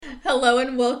Hello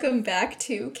and welcome back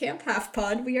to Camp Half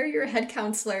Pod. We are your head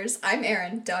counselors. I'm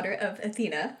Erin, daughter of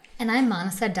Athena. And I'm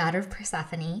Manasa, daughter of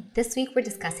Persephone. This week we're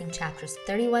discussing chapters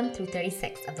 31 through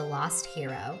 36 of The Lost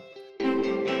Hero.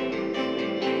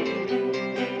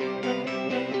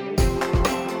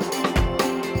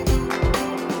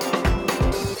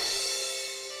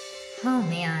 Oh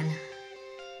man.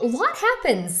 A lot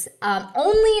happens.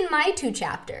 Only in my two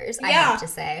chapters, I have to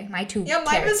say. My two Yeah,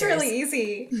 mine characters. was really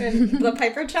easy. In the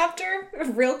Piper chapter,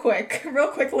 real quick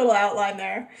little outline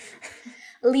there.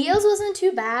 Leo's wasn't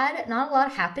too bad. Not a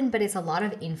lot happened, but it's a lot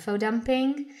of info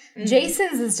dumping.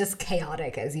 Jason's is just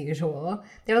chaotic as usual.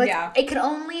 They're like, it could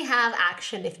only have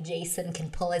action if Jason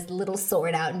can pull his little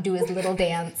sword out and do his little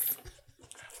dance.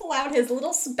 Pull out his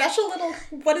special little,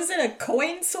 what is it, a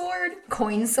coin sword?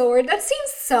 Coin sword? That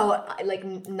seems so,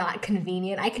 not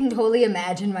convenient. I can totally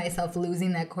imagine myself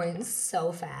losing that coin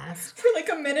so fast. We're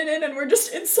like a minute in and we're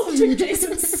just insulting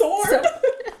Jason's sword.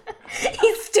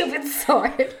 His stupid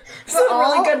sword. It's a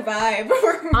really good vibe.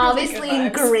 We're obviously really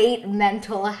in great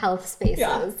mental health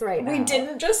spaces right now. We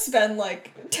didn't just spend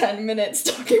 10 minutes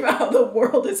talking about how the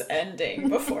world is ending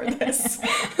before this.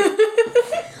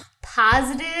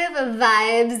 Positive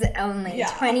vibes only. Yeah.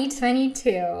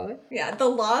 2022. Yeah, The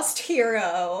Lost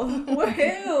Hero.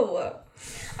 Woohoo!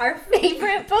 Our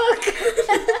favorite book.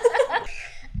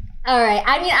 All right.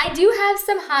 I mean, I do have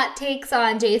some hot takes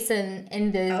on Jason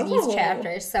in these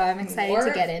chapters, so I'm excited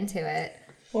to get into it.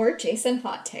 More Jason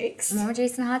hot takes. More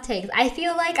Jason hot takes. I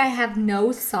feel like I have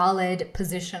no solid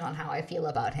position on how I feel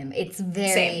about him. It's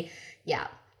very,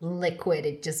 liquid.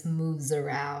 It just moves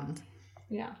around.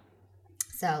 Yeah.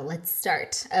 So let's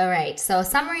start. All right. So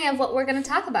summary of what we're going to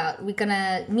talk about. We're going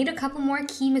to meet a couple more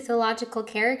key mythological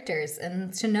characters.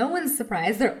 And to no one's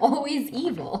surprise, they're always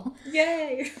evil.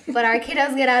 Yay. But our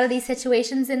kiddos get out of these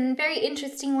situations in very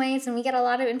interesting ways, and we get a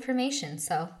lot of information.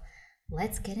 So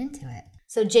let's get into it.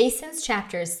 So Jason's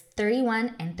chapters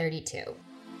 31 and 32.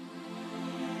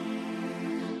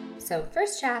 So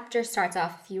first chapter starts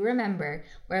off, if you remember,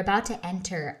 we're about to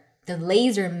enter the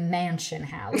Laser Mansion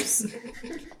house.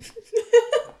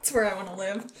 That's where I want to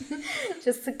live.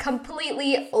 Just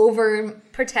completely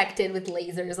overprotected with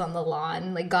lasers on the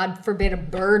lawn. God forbid a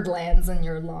bird lands on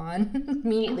your lawn.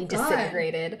 Immediately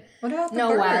disintegrated. What about the birds?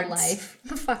 No wildlife.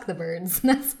 Fuck the birds.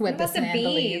 That's what this man believes. What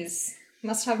about the bees?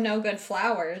 Must have no good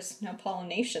flowers. No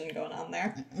pollination going on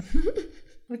there.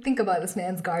 We'll think about this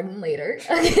man's garden later.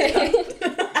 Okay.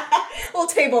 We'll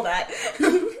table that.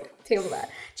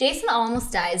 Jason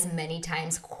almost dies many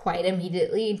times quite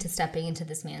immediately into stepping into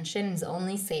this mansion and is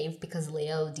only saved because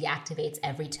Leo deactivates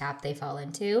every trap they fall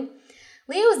into.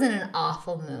 Leo is in an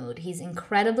awful mood. He's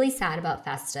incredibly sad about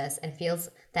Festus and feels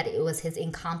that it was his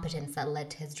incompetence that led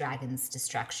to his dragon's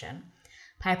destruction.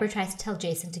 Piper tries to tell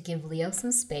Jason to give Leo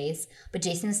some space, but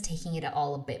Jason is taking it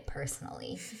all a bit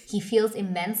personally. He feels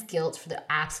immense guilt for the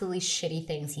absolutely shitty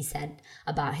things he said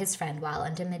about his friend while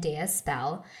under Medea's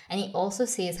spell, and he also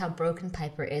sees how broken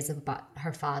Piper is about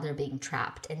her father being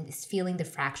trapped and is feeling the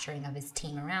fracturing of his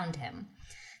team around him.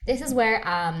 This is where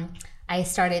I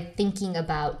started thinking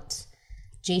about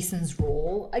Jason's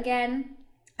role again.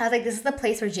 I was like, this is the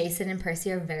place where Jason and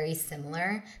Percy are very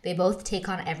similar. They both take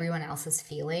on everyone else's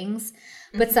feelings.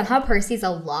 But somehow Percy's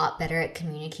a lot better at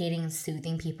communicating and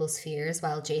soothing people's fears,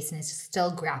 while Jason is just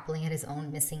still grappling at his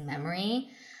own missing memory.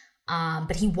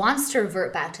 But he wants to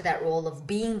revert back to that role of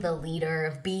being the leader,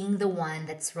 of being the one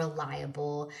that's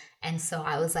reliable. And so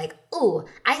I was like, ooh,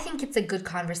 I think it's a good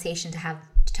conversation to have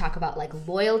to talk about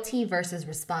loyalty versus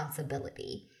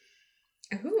responsibility.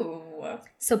 Ooh.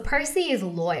 So Percy is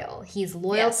loyal. He's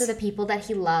loyal to the people that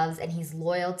he loves, and he's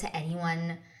loyal to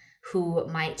anyone who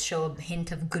might show a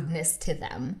hint of goodness to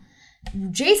them.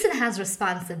 Jason has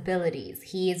responsibilities.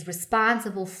 He is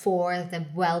responsible for the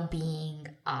well-being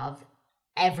of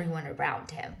everyone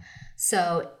around him.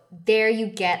 So there you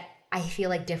get, I feel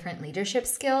like, different leadership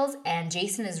skills, and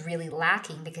Jason is really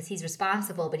lacking because he's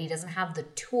responsible, but he doesn't have the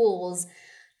tools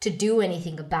to do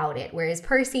anything about it. Whereas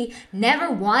Percy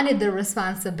never wanted the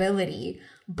responsibility,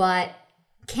 but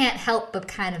can't help but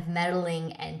kind of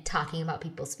meddling and talking about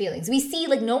people's feelings. We see,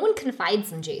 no one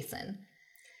confides in Jason.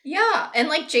 Yeah,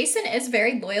 and, Jason is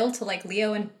very loyal to,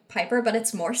 Leo and Piper, but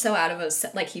it's more so out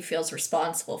of he feels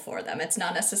responsible for them. It's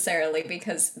not necessarily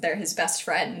because they're his best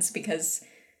friends, because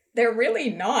they're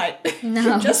really not.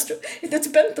 No. It's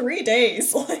been 3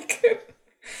 days,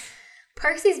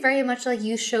 Percy's very much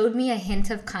you showed me a hint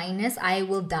of kindness, I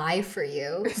will die for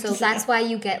you. So that's why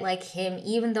you get him,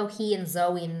 even though he and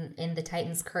Zoe in the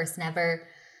Titan's Curse never...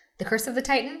 The Curse of the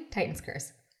Titan? Titan's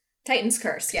Curse. Titan's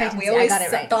Curse, yeah. Titan's, We yeah, I always got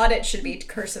it right. thought it should be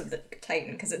Curse of the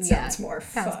Titan because it sounds more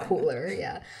fun. Sounds cooler,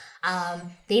 yeah.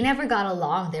 They never got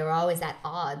along. They were always at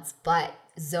odds, but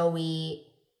Zoe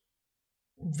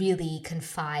really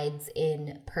confides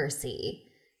in Percy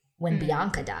when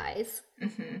Bianca dies.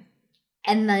 Mm-hmm.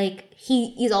 And, like,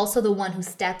 he's also the one who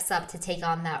steps up to take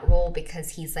on that role because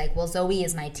he's like, well, Zoe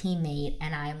is my teammate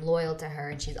and I'm loyal to her.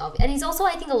 And and he's also,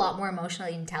 I think, a lot more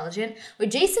emotionally intelligent. Where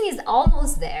Jason is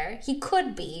almost there. He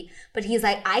could be. But he's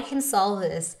like, I can solve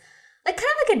this. Like, kind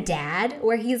of like a dad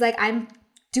where he's like, I'm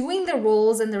doing the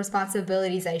roles and the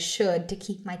responsibilities I should to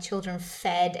keep my children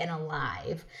fed and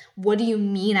alive. What do you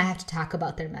mean I have to talk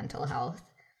about their mental health?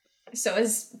 So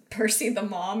is Percy the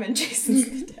mom and Jason's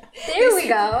the dad? There we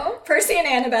go. Percy and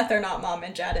Annabeth are not mom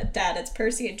and dad. It's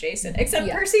Percy and Jason. Except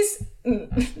Percy's...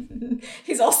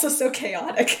 he's also so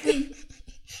chaotic.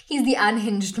 He's the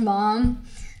unhinged mom.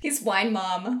 He's wine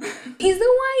mom. He's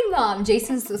the wine mom.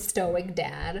 Jason's the stoic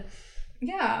dad.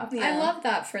 Yeah, I love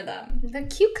that for them. They're a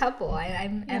cute couple.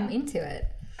 I'm into it.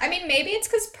 I mean, maybe it's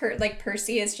because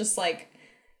Percy is just like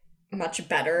much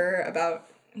better about,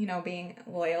 being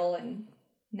loyal and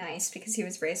nice because he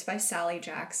was raised by Sally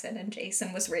Jackson and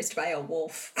Jason was raised by a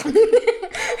wolf.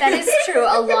 That is true.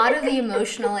 A lot of the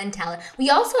emotional intelligence.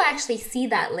 We also actually see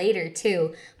that later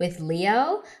too with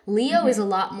Leo. Leo is a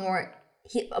lot more...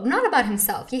 not about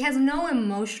himself. He has no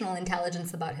emotional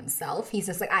intelligence about himself. He's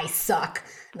just like, I suck.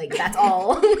 Like, that's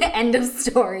all. End of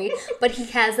story. But he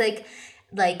has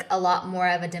like a lot more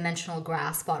of a dimensional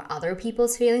grasp on other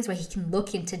people's feelings where he can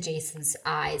look into Jason's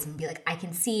eyes and be like, I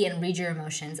can see and read your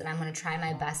emotions and I'm going to try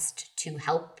my best to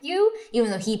help you,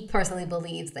 even though he personally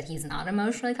believes that he's not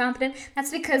emotionally competent. That's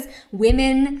because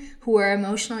women who are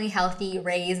emotionally healthy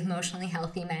raise emotionally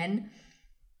healthy men.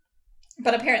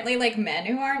 But apparently, men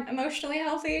who aren't emotionally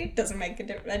healthy doesn't make a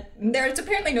difference. There's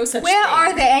apparently no such Where thing.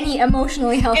 are there any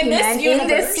emotionally healthy men in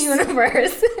this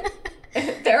universe?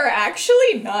 There are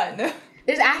actually none.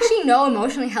 There's actually no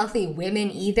emotionally healthy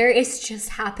women either. It's just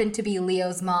happened to be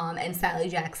Leo's mom and Sally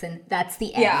Jackson. That's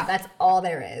the end. Yeah. That's all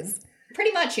there is.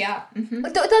 Pretty much, yeah. Mm-hmm.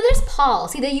 Though there's Paul.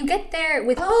 See, that you get there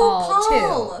with Paul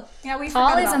too. Yeah,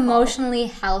 Paul is emotionally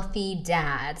healthy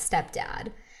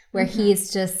stepdad, where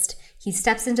he's just... He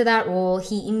steps into that role.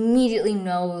 He immediately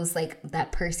knows,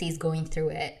 that Percy's going through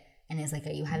it and is like,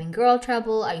 are you having girl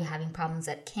trouble? Are you having problems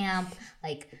at camp?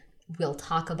 We'll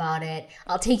talk about it.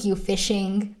 I'll take you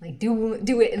fishing. Do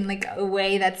it in, a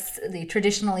way that's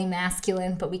traditionally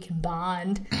masculine, but we can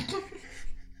bond.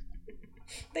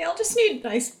 They all just need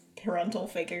nice parental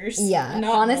figures. Yeah,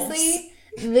 honestly...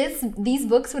 These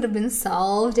books would have been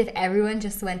solved if everyone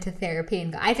just went to therapy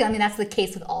and that's the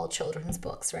case with all children's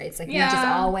books, right? It's we just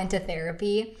all went to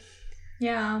therapy.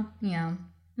 Yeah. Yeah.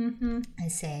 Mm-hmm. I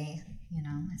say,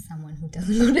 as someone who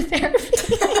doesn't go to therapy.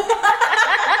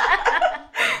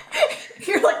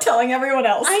 You're telling everyone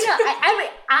else. I know.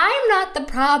 I'm not the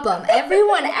problem.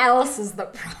 Everyone else is the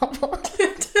problem.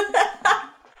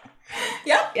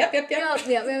 Yep.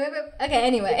 Okay,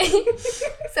 anyway.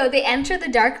 So they enter the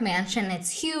dark mansion. It's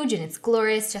huge and it's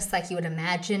glorious, just like you would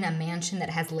imagine a mansion that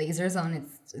has lasers on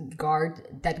its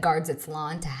guards its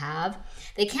lawn to have.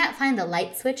 They can't find the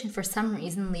light switch, and for some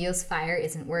reason, Leo's fire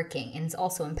isn't working, and it's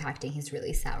also impacting his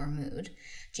really sour mood.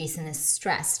 Jason is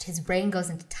stressed. His brain goes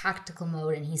into tactical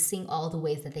mode, and he's seeing all the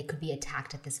ways that they could be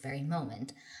attacked at this very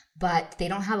moment. But they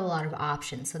don't have a lot of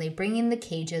options, so they bring in the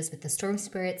cages with the storm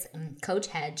spirits and Coach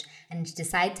Hedge and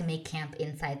decide to make camp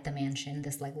inside the mansion,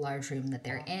 this large room that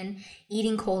they're in,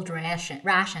 eating cold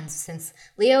rations since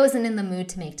Leo isn't in the mood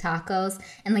to make tacos,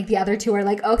 and the other two are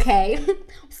okay,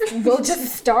 we'll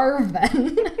just starve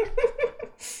then.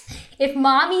 If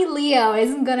mommy Leo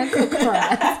isn't gonna cook for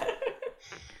us.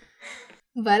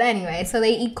 But anyway, so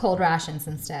they eat cold rations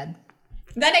instead.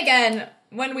 Then again,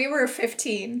 when we were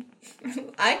 15,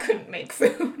 I couldn't make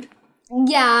food.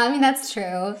 Yeah, that's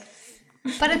true.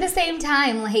 But at the same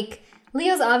time,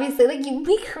 Leo's obviously,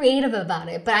 be creative about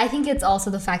it. But I think it's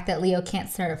also the fact that Leo can't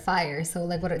start a fire. So,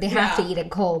 they have to eat it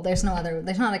cold. There's not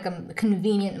a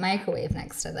convenient microwave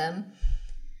next to them.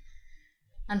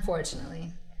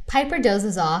 Unfortunately. Piper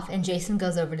dozes off, and Jason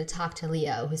goes over to talk to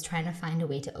Leo, who's trying to find a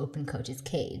way to open Coach's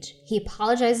cage. He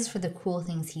apologizes for the cruel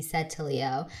things he said to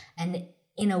Leo, and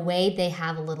in a way, they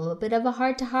have a little bit of a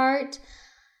heart-to-heart,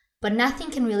 but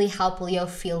nothing can really help Leo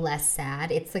feel less sad.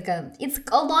 It's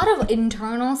a lot of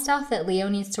internal stuff that Leo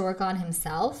needs to work on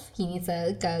himself. He needs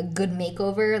a good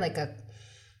makeover,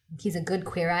 he's a good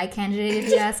Queer Eye candidate, if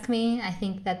you ask me. I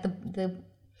think that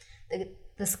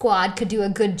the squad could do a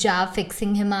good job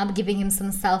fixing him up, giving him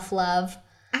some self-love.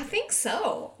 I think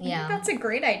so. Yeah. I think that's a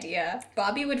great idea.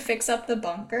 Bobby would fix up the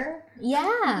bunker.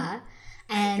 Yeah.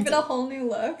 And Give it a whole new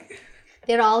look.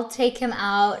 they'd all take him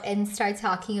out and start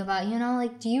talking about,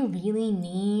 like, do you really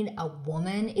need a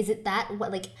woman? Is it that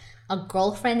what, like, a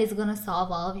girlfriend is going to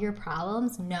solve all of your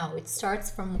problems? No, it starts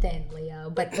from within, Leo.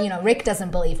 But, Rick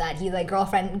doesn't believe that. He's like,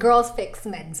 girls fix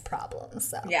men's problems.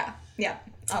 So Yeah,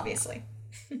 obviously.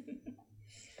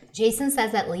 Jason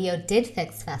says that Leo did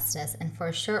fix Festus, and for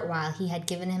a short while he had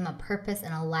given him a purpose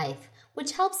and a life,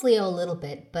 which helps Leo a little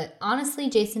bit, but honestly,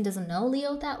 Jason doesn't know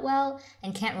Leo that well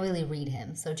and can't really read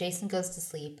him, so Jason goes to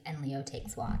sleep and Leo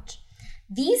takes watch.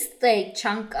 These,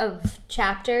 chunk of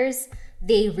chapters,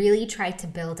 they really try to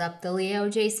build up the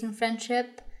Leo-Jason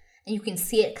friendship, and you can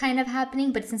see it kind of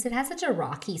happening, but since it has such a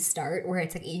rocky start where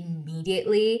it's,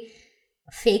 immediately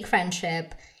fake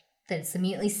friendship, that it's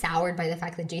immediately soured by the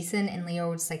fact that Jason and Leo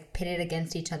were just, pitted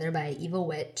against each other by an evil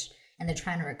witch, and they're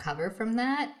trying to recover from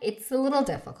that, it's a little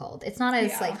difficult. It's not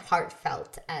as,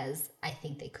 heartfelt as I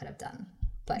think they could have done.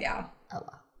 But, oh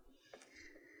well.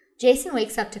 Jason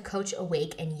wakes up to Coach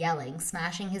awake and yelling,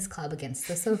 smashing his club against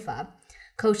the sofa.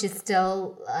 Coach is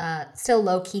still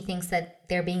low-key thinks that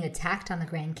they're being attacked on the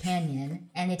Grand Canyon,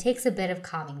 and it takes a bit of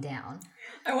calming down.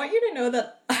 I want you to know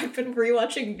that I've been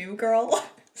rewatching New Girl.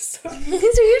 So you're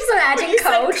just imagining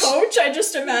Coach? Coach, I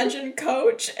just imagined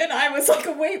Coach, and I was like,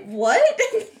 wait, what?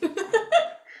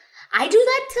 I do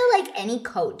that to, any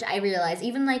coach, I realize.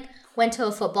 Even, went to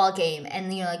a football game,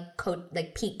 and, coach,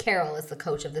 Pete Carroll is the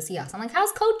coach of the Seahawks. I'm like,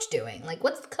 how's Coach doing?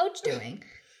 What's the coach doing?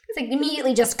 It's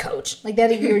immediately just Coach.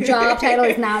 That your job title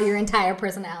is now your entire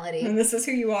personality. And this is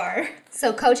who you are.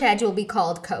 So Coach Hedge will be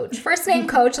called Coach. First name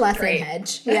Coach, last name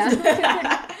Hedge.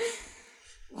 Yeah.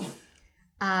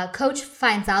 Coach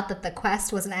finds out that the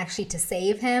quest wasn't actually to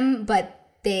save him, but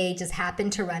they just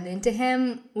happened to run into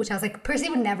him, which I was like, Percy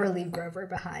would never leave Grover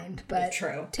behind. But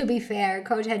true. To be fair,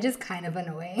 Coach Hedge is kind of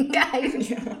annoying guy.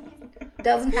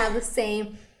 Doesn't have the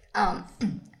same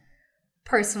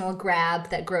personal grab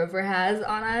that Grover has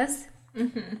on us.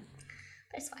 Mm-hmm.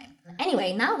 But it's fine.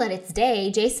 Anyway, now that it's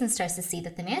day, Jason starts to see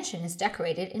that the mansion is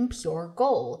decorated in pure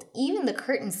gold. Even the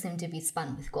curtains seem to be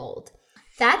spun with gold.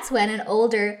 That's when an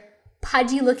older,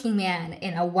 pudgy-looking man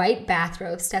in a white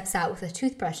bathrobe steps out with a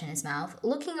toothbrush in his mouth,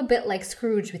 looking a bit like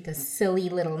Scrooge with a silly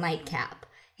little nightcap.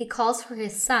 He calls for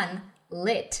his son,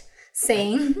 Lit,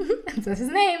 saying, that's his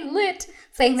name, Lit,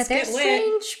 saying that there's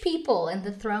strange people in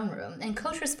the throne room, and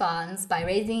Coach responds by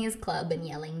raising his club and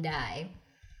yelling, die.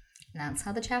 And that's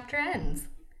how the chapter ends.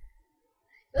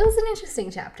 It was an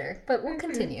interesting chapter, but we'll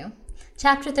continue.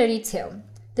 Chapter 32.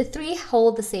 The three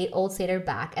hold the old satyr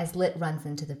back as Lit runs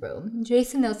into the room.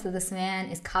 Jason notes that this man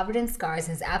is covered in scars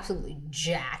and is absolutely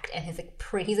jacked, and he's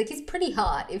pretty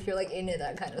hot if you're into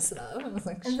that kind of stuff. I was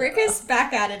like, Rick is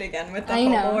back at it again with the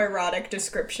homoerotic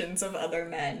descriptions of other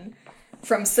men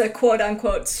from quote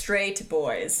unquote straight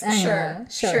boys. Sure,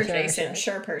 Jason,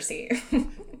 sure, Percy.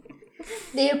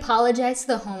 They apologize to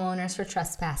the homeowners for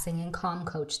trespassing and calm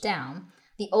Coach down.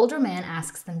 The older man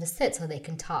asks them to sit so they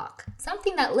can talk,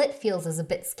 something that Lit feels is a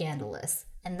bit scandalous,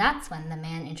 and that's when the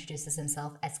man introduces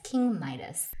himself as King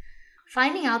Midas.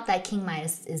 Finding out that King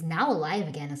Midas is now alive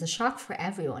again is a shock for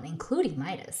everyone, including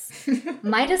Midas.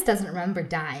 Midas doesn't remember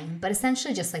dying, but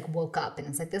essentially just woke up, and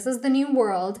it's this is the new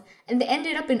world, and they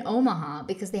ended up in Omaha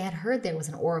because they had heard there was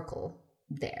an oracle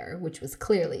there, which was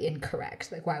clearly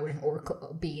incorrect. Why would an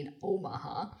oracle be in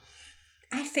Omaha?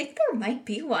 I think there might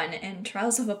be one in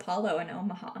Trials of Apollo in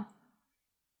Omaha.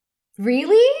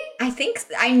 Really?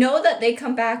 I know that they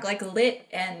come back, Lit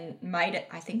and Midas,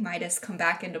 I think Midas come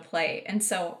back into play. And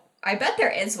so I bet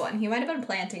there is one. He might have been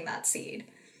planting that seed.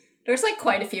 There's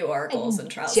quite a few oracles in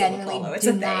Trials of Apollo. It's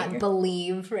a thing. I do not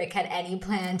believe Rick had any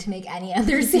plan to make any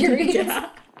other series. Yeah.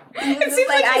 It seems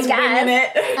like he's winging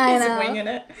it. He's winging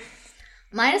it.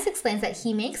 Midas explains that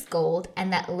he makes gold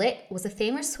and that Lit was a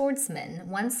famous swordsman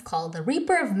once called the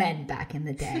Reaper of Men back in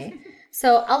the day.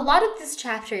 So a lot of this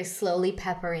chapter is slowly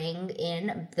peppering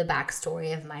in the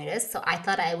backstory of Midas, so I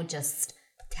thought I would just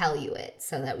tell you it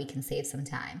so that we can save some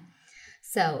time.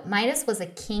 So Midas was a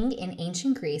king in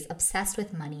ancient Greece obsessed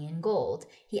with money and gold.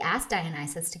 He asked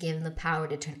Dionysus to give him the power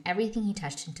to turn everything he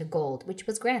touched into gold, which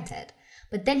was granted.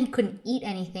 But then he couldn't eat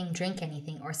anything, drink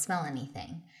anything, or smell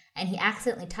anything. And he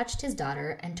accidentally touched his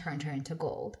daughter and turned her into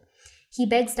gold. He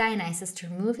begs Dionysus to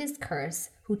remove his curse,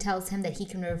 who tells him that he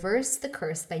can reverse the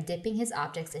curse by dipping his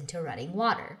objects into running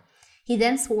water. He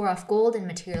then swore off gold and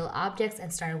material objects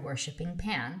and started worshipping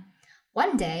Pan.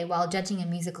 One day, while judging a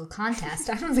musical contest,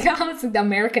 I was like, oh, it's the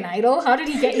American Idol? How did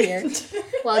he get here?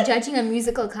 While judging a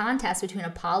musical contest between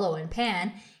Apollo and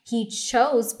Pan, he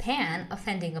chose Pan,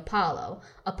 offending Apollo.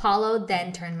 Apollo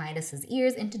then turned Midas's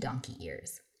ears into donkey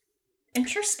ears.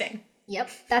 Interesting. Yep,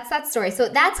 that's that story. So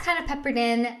that's kind of peppered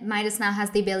in. Midas now has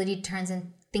the ability to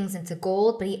turn things into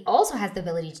gold, but he also has the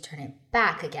ability to turn it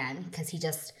back again because he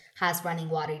just has running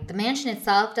water. The mansion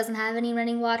itself doesn't have any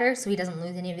running water, so he doesn't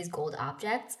lose any of his gold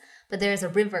objects. But there's a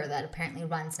river that apparently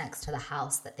runs next to the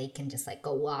house that they can just like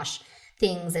go wash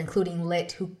things, including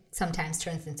Lit, who sometimes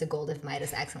turns into gold if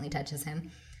Midas accidentally touches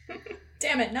him.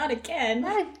 Damn it, not again.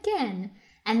 Not again.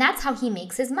 And that's how he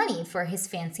makes his money for his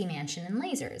fancy mansion and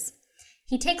lasers.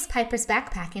 He takes Piper's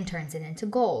backpack and turns it into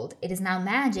gold. It is now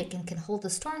magic and can hold the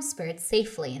storm spirits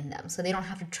safely in them, so they don't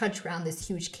have to trudge around this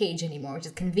huge cage anymore, which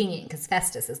is convenient because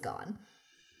Festus is gone.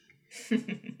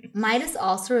 Midas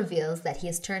also reveals that he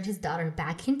has turned his daughter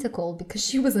back into gold because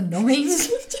she was annoying.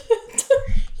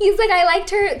 He's like, I liked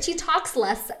her. She talks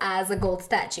less as a gold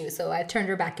statue, so I've turned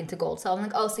her back into gold. So I'm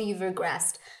like, oh, so you've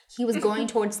regressed. He was going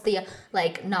towards the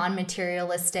like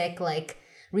non-materialistic, like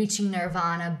reaching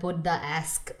nirvana,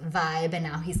 Buddha-esque vibe, and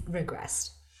now he's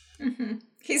regressed. Mm-hmm.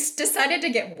 He's decided to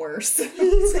get worse.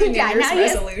 He's like, New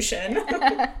Year's resolution.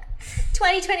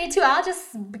 2022, I'll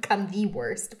just become the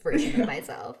worst version of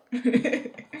myself.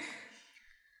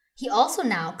 He also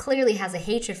now clearly has a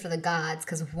hatred for the gods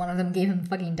because one of them gave him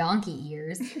fucking donkey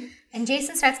ears. And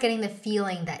Jason starts getting the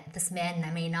feeling that this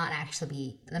man may not actually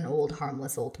be an old,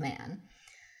 harmless old man.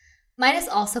 Midas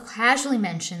also casually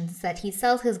mentions that he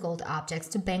sells his gold objects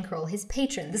to bankroll his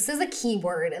patron. This is a key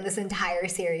word in this entire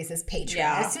series is patron.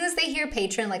 Yeah. As soon as they hear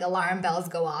patron, like alarm bells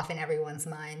go off in everyone's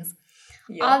minds.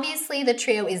 Yep. Obviously, the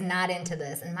trio is not into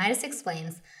this, and Midas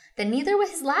explains that neither were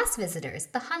his last visitors,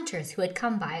 the hunters who had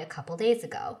come by a couple days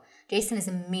ago. Jason is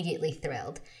immediately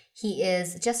thrilled. He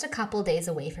is just a couple days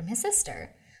away from his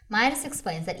sister. Midas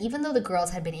explains that even though the girls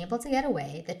had been able to get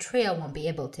away, the trio won't be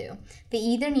able to. They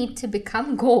either need to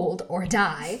become gold or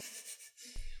die.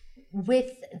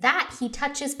 With that, he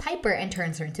touches Piper and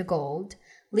turns her into gold.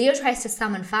 Leo tries to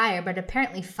summon fire, but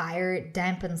apparently fire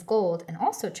dampens gold and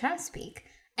also tramp speak,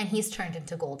 and he's turned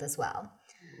into gold as well.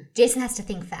 Jason has to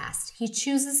think fast. He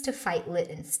chooses to fight Lit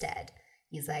instead.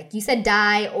 He's like, you said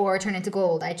die or turn into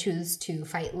gold. I choose to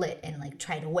fight Lit and like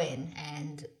try to win.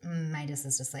 And Midas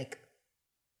is just like,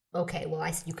 okay, well,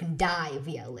 I said you can die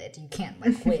via Lit. You can't,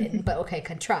 like, win, but okay,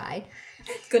 could try.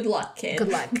 Good luck, kid. Good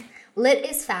luck. Lit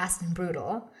is fast and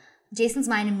brutal. Jason's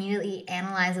mind immediately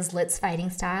analyzes Lit's fighting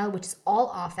style, which is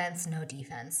all offense, no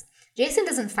defense. Jason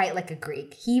doesn't fight like a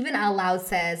Greek. He even out loud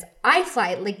says, I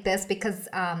fight like this because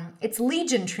it's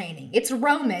legion training. It's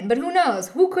Roman, but who knows?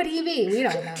 Who could he be? We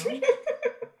don't know.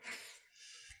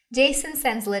 Jason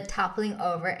sends Lit toppling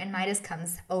over, and Midas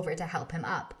comes over to help him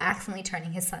up, accidentally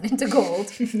turning his son into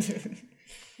gold.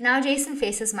 Now Jason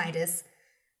faces Midas,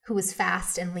 who is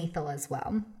fast and lethal as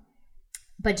well.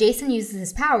 But Jason uses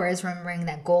his powers, remembering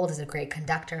that gold is a great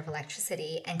conductor of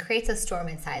electricity, and creates a storm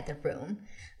inside the room.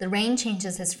 The rain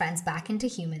changes his friends back into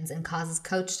humans and causes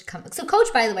Coach to come. So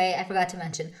Coach, by the way, I forgot to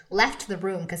mention, left the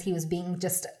room because he was being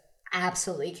just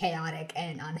absolutely chaotic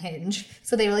and unhinged.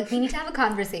 So they were like, we need to have a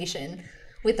conversation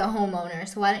with the homeowner,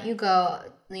 so why don't you go,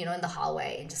 in the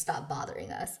hallway and just stop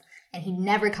bothering us? And he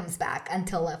never comes back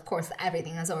until, of course,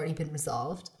 everything has already been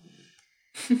resolved.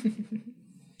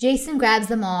 Jason grabs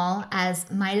them all as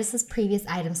Midas's previous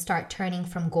items start turning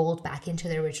from gold back into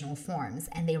their original forms,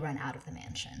 and they run out of the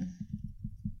mansion.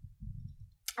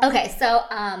 Okay, so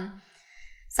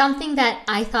something that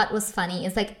I thought was funny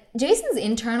is like Jason's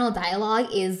internal dialogue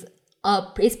is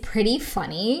pretty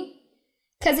funny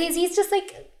because he's just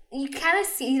like, you kind of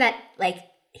see that like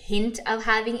hint of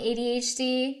having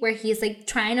ADHD where he's like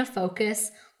trying to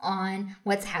focus on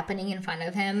what's happening in front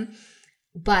of him.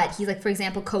 But he's like, for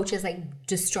example, Coach is like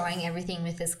destroying everything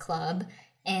with his club.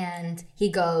 And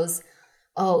he goes,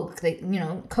 oh, like,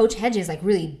 Coach Hedge is like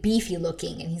really beefy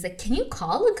looking. And he's like, can you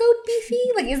call a goat beefy?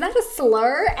 Like, is that a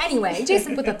slur? Anyway,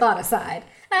 Jason put the thought aside.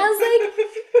 And I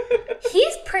was like,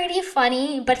 he's pretty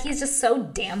funny, but he's just so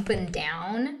dampened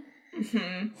down.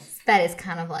 Mm-hmm. That is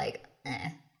kind of like, eh.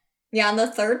 Yeah, and the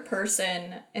third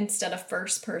person instead of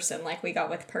first person, like we got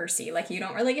with Percy, like you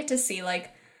don't really get to see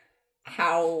like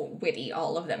how witty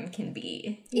all of them can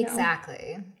be.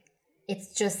 Exactly.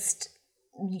 It's just,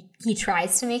 he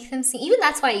tries to make them seem, even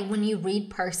that's why when you read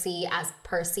Percy as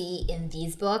Percy in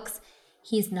these books,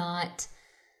 he's not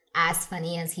as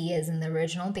funny as he is in the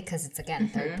original because it's, again,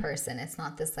 third person. It's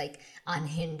not this like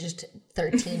unhinged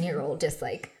 13-year-old just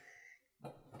like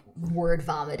word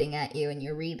vomiting at you and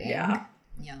you're reading. Yeah.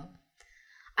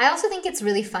 I also think it's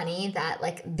really funny that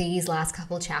like these last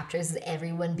couple chapters is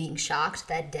everyone being shocked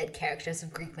that dead characters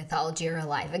of Greek mythology are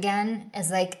alive again.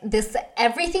 Is like this,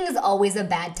 everything is always a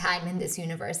bad time in this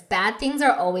universe. Bad things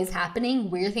are always happening.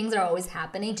 Weird things are always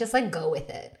happening. Just like go with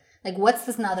it. Like what's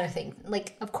this another thing?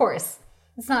 Like, of course,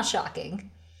 It's not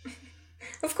shocking.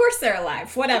 Of course they're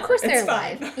alive. Whatever. Of course they're it's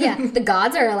alive. Fine. Yeah, the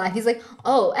gods are alive. He's like,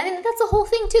 oh, and that's the whole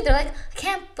thing too. They're like, I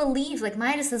can't believe like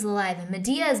Midas is alive and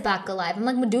Medea is back alive. I'm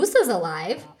like, Medusa's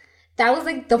alive. That was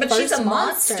like the But first she's a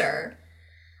monster. monster.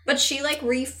 But she like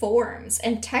reforms,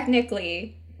 and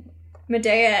technically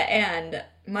Medea and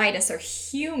Midas are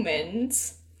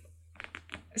humans.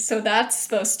 So that's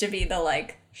supposed to be the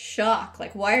like shock.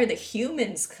 Like, why are the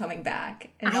humans coming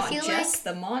back and I not feel just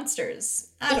the monsters?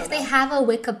 I If don't they know. have a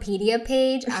Wikipedia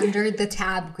page under the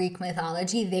tab Greek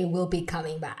mythology, they will be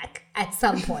coming back at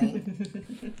some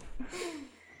point.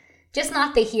 Just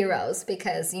not the heroes,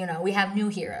 because, you know, we have new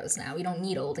heroes now. We don't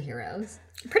need old heroes.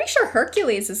 I'm pretty sure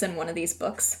Hercules is in one of these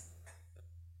books.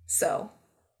 So.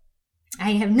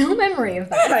 I have no memory of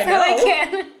that. I so know. I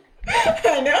can't.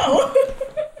 I know.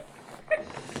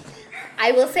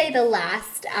 I will say the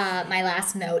last, my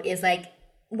last note is like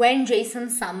when Jason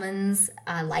summons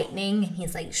lightning and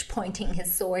he's like pointing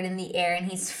his sword in the air and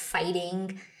he's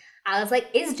fighting. I was like,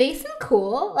 is Jason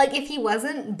cool? Like, if he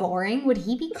wasn't boring, would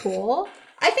he be cool?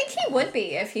 I think he would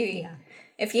be if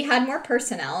he had more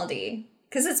personality.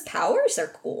 Because his powers are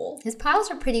cool. His powers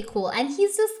are pretty cool. And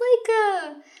he's just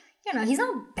like, you know, he's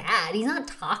not bad. He's not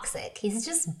toxic. He's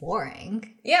just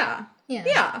boring. Yeah. Yeah.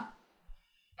 Yeah.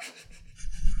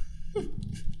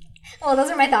 Well, those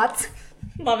are my thoughts.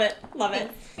 Love it. Love it.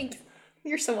 Thanks.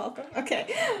 You're so welcome. Okay.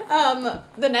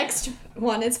 The next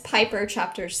one is Piper,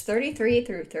 chapters 33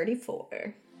 through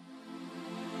 34.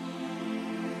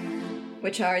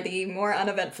 Which are the more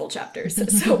uneventful chapters.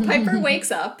 So Piper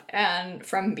wakes up and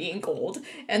from being cold,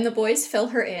 and the boys fill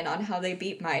her in on how they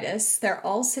beat Midas. They're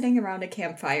all sitting around a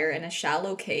campfire in a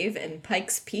shallow cave in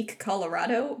Pikes Peak,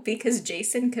 Colorado, because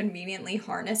Jason conveniently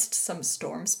harnessed some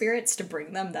storm spirits to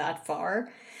bring them that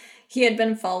far. He had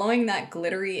been following that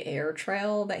glittery air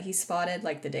trail that he spotted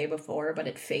like the day before, but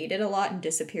it faded a lot and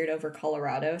disappeared over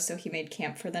Colorado, so he made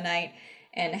camp for the night.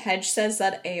 And Hedge says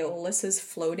that Aeolus's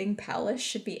floating palace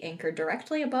should be anchored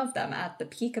directly above them at the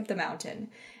peak of the mountain.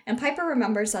 And Piper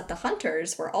remembers that the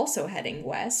hunters were also heading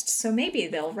west, so maybe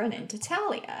they'll run into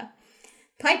Talia.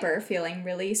 Piper, feeling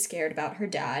really scared about her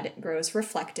dad, grows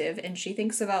reflective, and she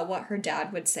thinks about what her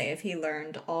dad would say if he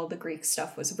learned all the Greek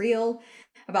stuff was real,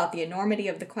 about the enormity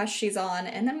of the quest she's on,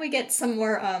 and then we get some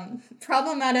more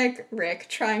problematic Rick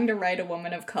trying to write a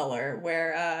woman of color,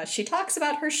 where she talks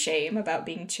about her shame about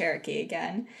being Cherokee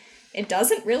again. It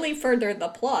doesn't really further the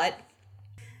plot,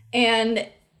 and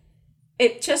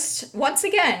it just, once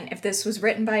again, if this was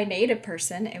written by a native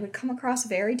person, it would come across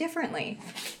very differently,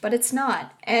 but it's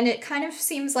not. And it kind of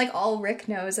seems like all Rick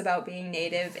knows about being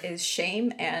native is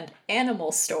shame and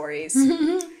animal stories.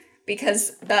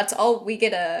 Because that's all, we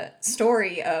get a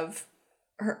story of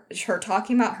her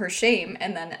talking about her shame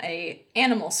and then a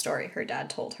animal story her dad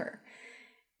told her.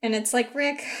 And it's like,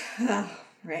 Rick,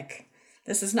 Rick,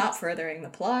 this is not furthering the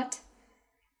plot.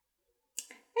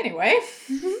 Anyway,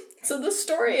 so the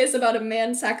story is about a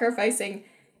man sacrificing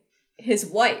his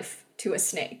wife to a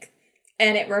snake.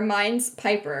 And it reminds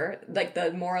Piper, like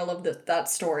the moral of that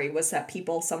story was that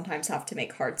people sometimes have to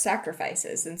make hard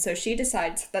sacrifices. And so she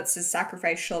decides that's the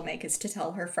sacrifice she'll make is to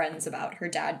tell her friends about her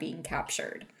dad being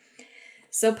captured.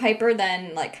 So Piper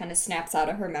then like kind of snaps out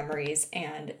of her memories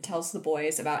and tells the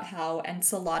boys about how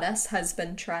Enceladus has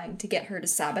been trying to get her to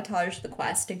sabotage the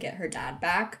quest and get her dad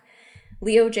back.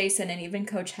 Leo, Jason, and even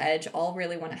Coach Hedge all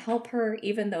really want to help her,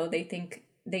 even though they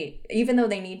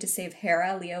need to save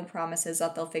Hera. Leo promises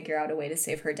that they'll figure out a way to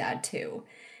save her dad too.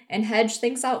 And Hedge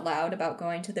thinks out loud about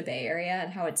going to the Bay Area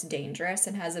and how it's dangerous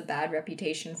and has a bad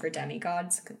reputation for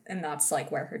demigods, and that's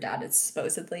like where her dad is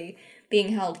supposedly being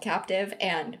held captive.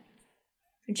 And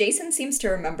Jason seems to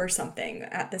remember something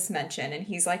at this mention, and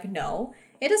he's like, no,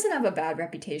 it doesn't have a bad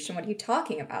reputation. What are you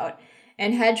talking about?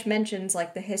 And Hedge mentions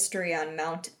like the history on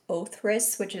Mount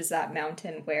Othrys, which is that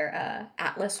mountain where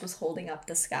Atlas was holding up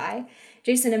the sky.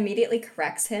 Jason immediately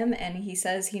corrects him, and he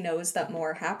says he knows that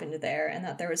more happened there and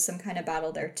that there was some kind of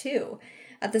battle there too.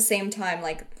 At the same time,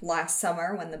 like last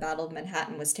summer when the Battle of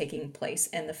Manhattan was taking place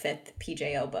in the 5th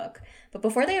PJO book. But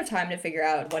before they have time to figure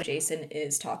out what Jason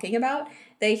is talking about,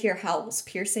 they hear howls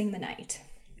piercing the night.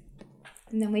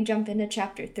 And then we jump into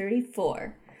chapter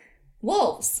 34.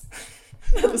 Wolves!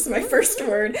 That was my first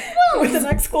word with an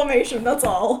exclamation, that's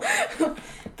all.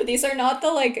 But these are not the,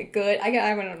 like, good... I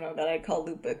don't know that I'd call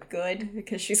Lupa good,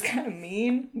 because she's kind of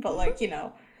mean, but, like, you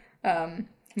know,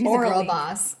 She's morally. a girl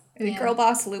boss. The girl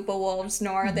boss Lupa wolves,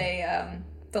 nor are they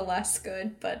the less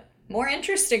good, but more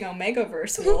interesting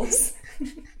Omegaverse wolves.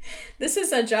 This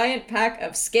is a giant pack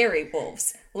of scary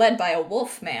wolves, led by a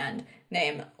wolf man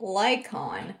named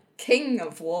Lycon, King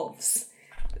of Wolves.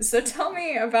 So tell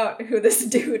me about who this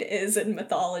dude is in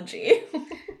mythology.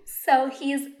 So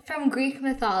he's from Greek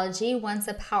mythology, once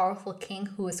a powerful king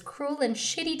who was cruel and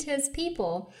shitty to his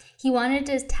people. He wanted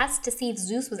to test to see if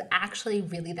Zeus was actually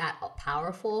really that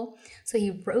powerful. So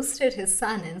he roasted his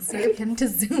son and served him to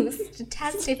Zeus to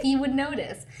test if he would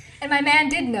notice. And my man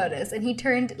did notice, and he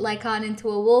turned Lycaon into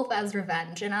a wolf as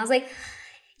revenge. And I was like,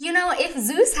 you know, if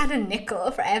Zeus had a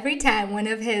nickel for every time one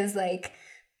of his, like,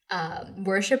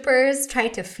 worshippers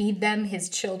tried to feed them his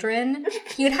children,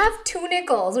 you'd have 2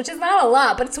 nickels, which is not a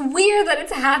lot, but it's weird that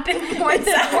it's happened more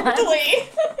than once.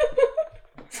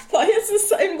 Why is this?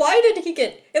 And why did he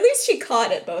get? At least she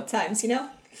caught it both times, you know.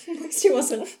 At least he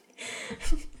wasn't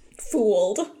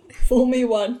fooled. Fool me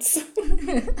once.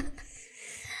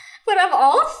 But of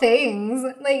all things,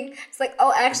 like, it's like,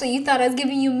 oh, actually, you thought I was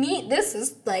giving you meat. This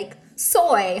is like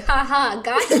soy. Haha,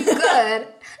 got you good.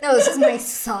 No, this is my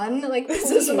son. Like, this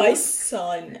is my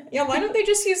son. Yeah, why don't they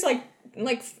just use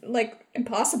like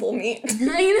impossible meat?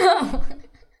 I know.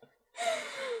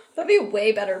 That'd be a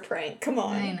way better prank. Come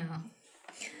on. I know.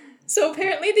 So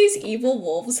apparently these evil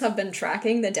wolves have been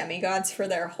tracking the demigods for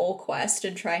their whole quest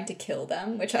and trying to kill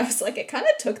them, which I was like, it kind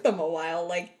of took them a while.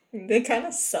 Like, they kind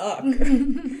of suck.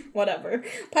 Whatever.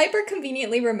 Piper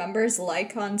conveniently remembers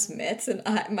Lycaon's myths, and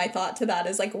my thought to that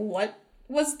is, like, what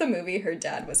was the movie her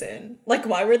dad was in? Like,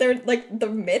 why were there, like, the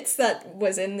myths that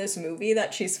was in this movie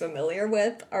that she's familiar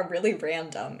with are really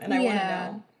random, and I want to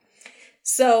know.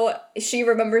 So she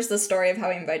remembers the story of how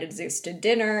he invited Zeus to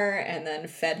dinner and then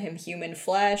fed him human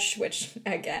flesh, which,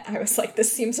 again, I was like,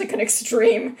 this seems like an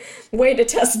extreme way to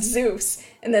test Zeus.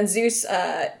 And then Zeus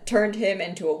turned him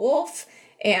into a wolf.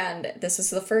 And this is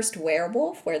the first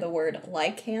werewolf where the word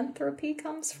lycanthropy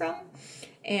comes from.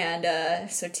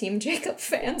 And so Team Jacob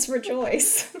fans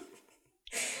rejoice.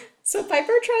 So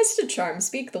Piper tries to charm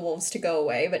speak the wolves to go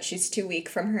away, but she's too weak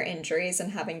from her injuries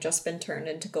and having just been turned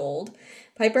into gold.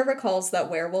 Piper recalls that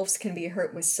werewolves can be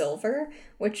hurt with silver,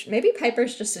 which maybe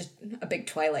Piper's just a big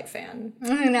Twilight fan.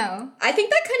 I know. I think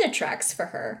that kind of tracks for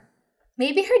her.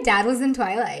 Maybe her dad was in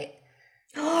Twilight.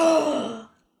 Oh.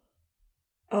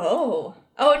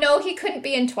 Oh, no, he couldn't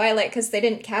be in Twilight because they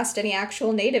didn't cast any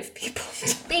actual native people.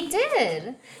 They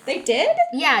did. They did?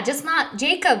 Yeah, just not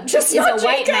Jacob. Just is not a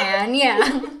white Jacob. man,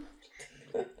 yeah.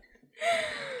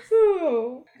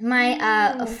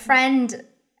 My friend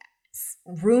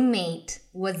roommate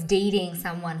was dating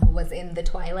someone who was in the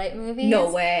Twilight movies.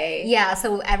 No way. Yeah,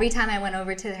 so every time I went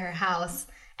over to her house,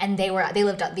 and they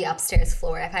lived on the upstairs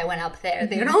floor. If I went up there,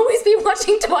 they would always be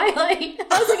watching Twilight.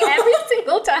 I was like, every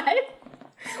single time.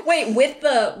 Wait, with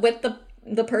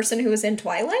the person who was in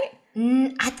Twilight?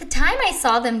 At the time I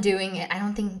saw them doing it, I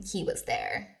don't think he was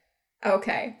there.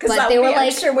 Okay, because that would be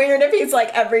extra weird if he's like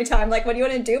every time, like, what do you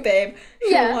want to do, babe?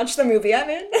 You want to watch the movie I'm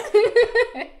in?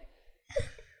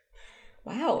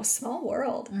 Wow, small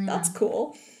world. That's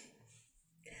cool.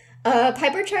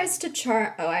 Piper tries to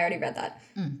charm... Oh, I already read that.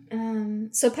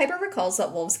 So Piper recalls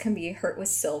that wolves can be hurt with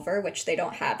silver, which they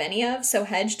don't have any of, so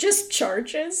Hedge just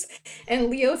charges, and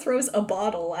Leo throws a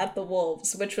bottle at the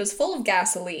wolves, which was full of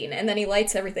gasoline, and then he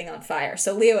lights everything on fire.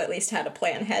 So Leo at least had a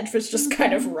plan. Hedge was just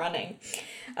kind of running.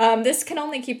 This can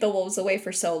only keep the wolves away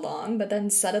for so long, but then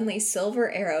suddenly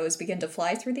silver arrows begin to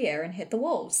fly through the air and hit the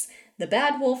wolves. The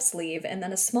bad wolves leave, and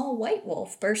then a small white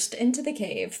wolf burst into the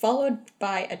cave, followed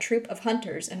by a troop of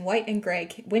hunters in white and gray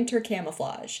winter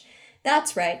camouflage.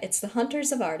 That's right, it's the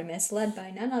Hunters of Artemis, led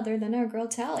by none other than our girl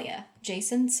Talia,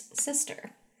 Jason's sister.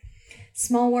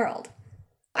 Small world.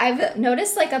 I've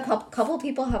noticed, like, a couple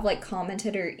people have, like,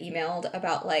 commented or emailed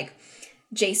about, like,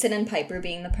 Jason and Piper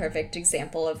being the perfect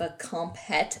example of a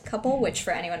compet couple, which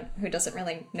for anyone who doesn't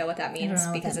really know what that means,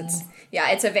 because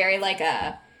it's a very, like,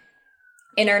 a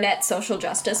internet social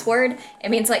justice word. It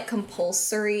means, like,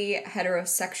 compulsory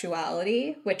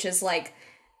heterosexuality, which is, like,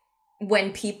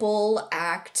 when people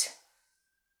act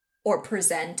or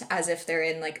present as if they're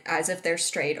in, like, as if they're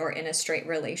straight or in a straight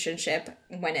relationship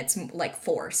when it's, like,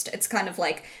 forced. It's kind of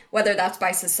like, whether that's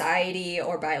by society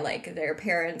or by, like, their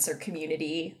parents or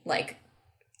community, like,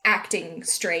 acting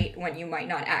straight when you might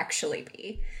not actually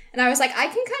be. And I was like,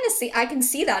 I can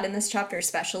see that in this chapter,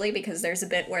 especially because there's a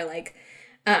bit where, like,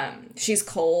 she's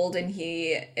cold and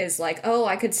he is like, oh,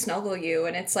 I could snuggle you,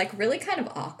 and it's, like, really kind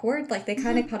of awkward. Like, they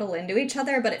kind of cuddle into each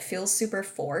other, but it feels super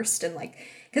forced, and, like,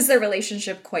 because their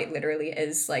relationship quite literally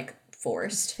is, like,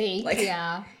 forced. Fake, like,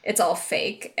 yeah. It's all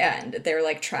fake, and they're,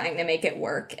 like, trying to make it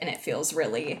work, and it feels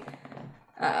really,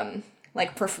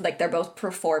 like they're both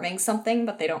performing something,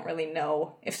 but they don't really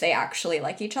know if they actually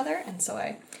like each other, and so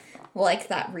I like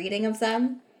that reading of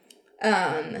them.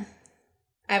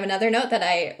 I have another note that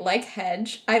I like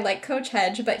Hedge. I like Coach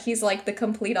Hedge, but he's like the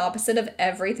complete opposite of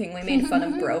everything we made fun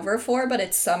of Grover for, but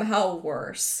it's somehow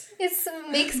worse. It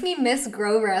makes me miss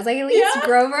Grover. I was like, at least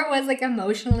Grover was like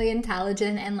emotionally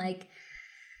intelligent and like,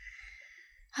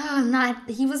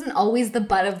 he wasn't always the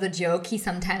butt of the joke. He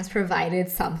sometimes provided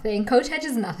something. Coach Hedge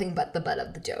is nothing but the butt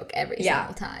of the joke every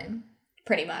single time.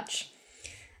 Pretty much.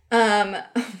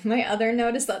 My other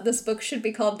note is that this book should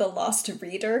be called The Lost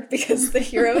Reader because the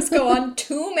heroes go on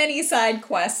too many side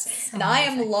quests and I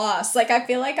am lost. Like, I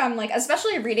feel like I'm like,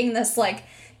 especially reading this, like,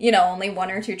 you know, only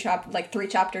 1 or 2 like 3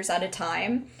 chapters at a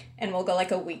time, and we'll go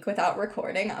like a week without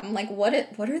recording. I'm like, what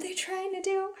are they trying to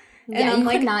do? And yeah, I'm you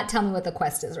like, could not tell me what the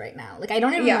quest is right now. Like, I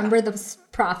don't even remember the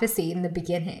prophecy in the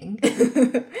beginning.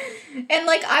 And,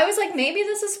 like, I was like, maybe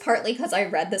this is partly because I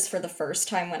read this for the first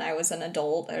time when I was an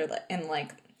adult, and,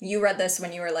 like, you read this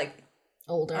when you were, like,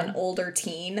 an older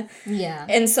teen. Yeah.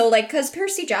 And so, like, because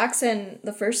Percy Jackson,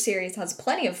 the first series, has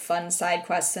plenty of fun side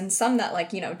quests and some that,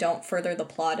 like, you know, don't further the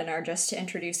plot and are just to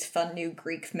introduce fun new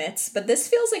Greek myths. But this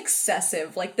feels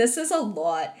excessive. Like, this is a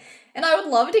lot. And I would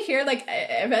love to hear, like,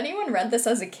 if anyone read this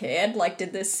as a kid, like,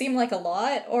 did this seem like a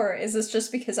lot? Or is this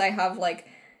just because I have, like,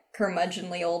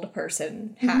 curmudgeonly old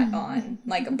person hat on?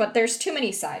 Like, but there's too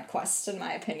many side quests, in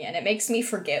my opinion. It makes me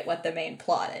forget what the main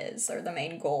plot is or the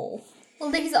main goal. Well,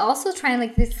 he's also trying,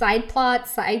 like, this side plot,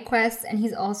 side quests, and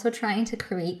he's also trying to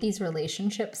create these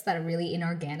relationships that are really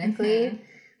inorganically.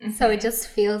 So it just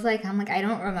feels like, I'm like, I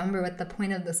don't remember what the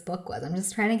point of this book was. I'm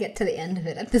just trying to get to the end of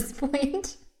it at this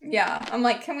point. Yeah, I'm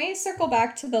like, can we circle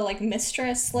back to the, like,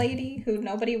 mistress lady who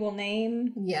nobody will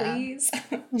name, please?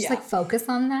 Just, like, focus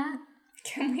on that.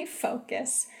 Can we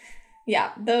focus?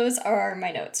 Yeah, those are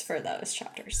my notes for those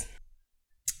chapters.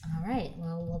 All right,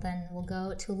 well, then we'll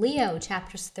go to Leo,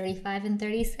 chapters 35 and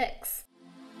 36.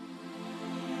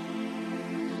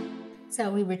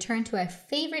 So we return to our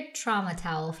favorite trauma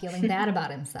towel feeling bad about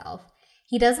himself.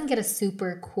 He doesn't get a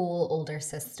super cool older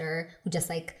sister who just,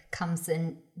 like, comes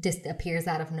and disappears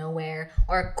out of nowhere,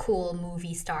 or a cool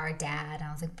movie star dad.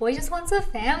 I was like, boy just wants a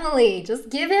family. Just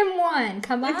give him one.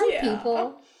 Come on,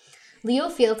 people. Leo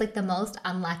feels like the most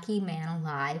unlucky man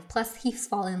alive. Plus, he's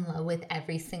fallen in love with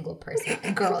every single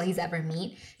girl he's ever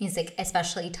met. He's like,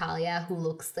 especially Talia, who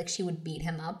looks like she would beat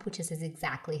him up, which is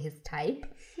exactly his type.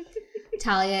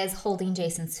 Talia is holding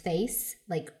Jason's face,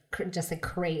 like, just like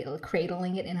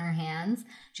cradling it in her hands.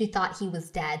 She thought he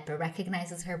was dead, but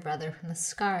recognizes her brother from the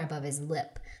scar above his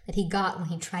lip that he got when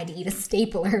he tried to eat a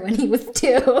stapler when he was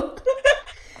 2.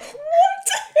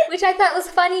 Which I thought was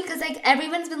funny because, like,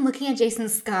 everyone's been looking at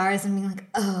Jason's scars and being like,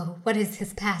 oh, what is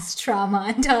his past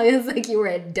trauma? And Talia's like, you were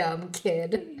a dumb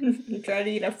kid. You tried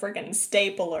to eat a friggin'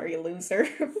 stapler, you loser.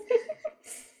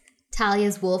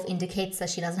 Talia's wolf indicates that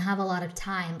she doesn't have a lot of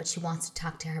time, but she wants to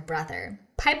talk to her brother.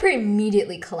 Piper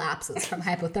immediately collapses from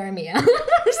hypothermia. I'm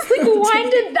just like, why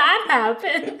did that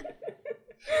happen?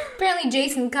 Apparently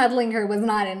Jason cuddling her was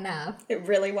not enough. It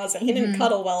really wasn't. He didn't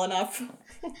cuddle well enough.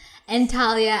 And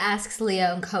Talia asks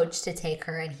Leo and Coach to take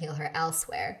her and heal her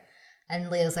elsewhere. And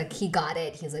Leo's like, he got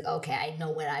it. He's like, okay, I know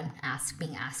what I'm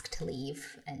being asked to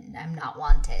leave, and I'm not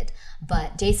wanted.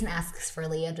 But Jason asks for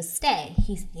Leo to stay.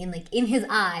 He's in his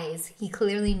eyes, he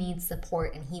clearly needs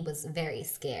support, and he was very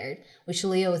scared, which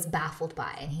Leo is baffled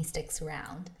by, and he sticks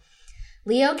around.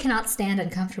 Leo cannot stand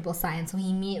uncomfortable signs, so he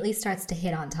immediately starts to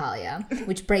hit on Talia,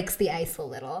 which breaks the ice a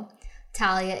little.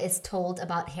 Talia is told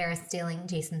about Hera stealing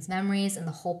Jason's memories and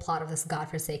the whole plot of this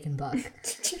godforsaken book.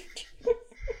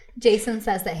 Jason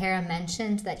says that Hera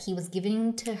mentioned that he was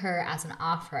giving to her as an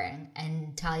offering,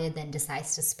 and Talia then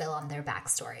decides to spill on their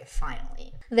backstory,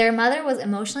 finally. Their mother was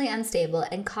emotionally unstable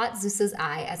and caught Zeus's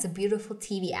eye as a beautiful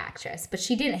TV actress, but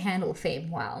she didn't handle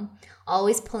fame well,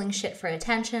 always pulling shit for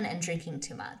attention and drinking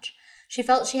too much. She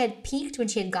felt she had peaked when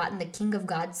she had gotten the King of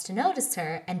Gods to notice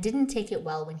her and didn't take it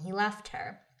well when he left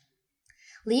her.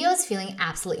 Leo is feeling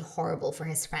absolutely horrible for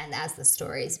his friend as the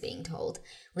story is being told.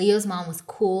 Leo's mom was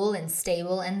cool and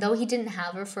stable, and though he didn't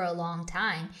have her for a long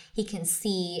time, he can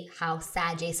see how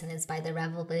sad Jason is by the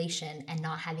revelation and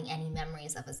not having any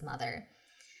memories of his mother.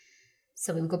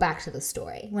 So we go back to the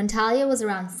story. When Talia was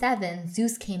around 7,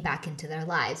 Zeus came back into their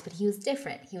lives, but he was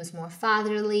different. He was more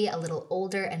fatherly, a little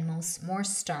older, and more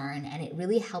stern, and it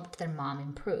really helped their mom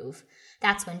improve.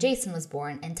 That's when Jason was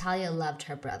born, and Talia loved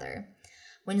her brother.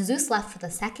 When Zeus left for the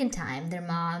second time, their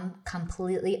mom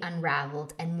completely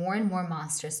unraveled and more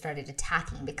monsters started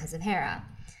attacking because of Hera.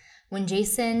 When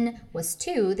Jason was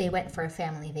 2, they went for a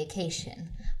family vacation.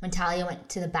 When Talia went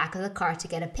to the back of the car to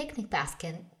get a picnic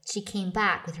basket, she came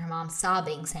back with her mom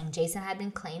sobbing, saying Jason had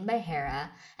been claimed by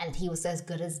Hera and that he was as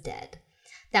good as dead.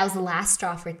 That was the last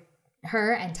straw for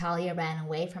her and Talia ran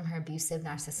away from her abusive,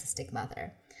 narcissistic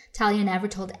mother. Talia never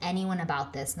told anyone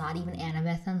about this, not even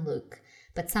Annabeth and Luke.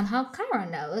 But somehow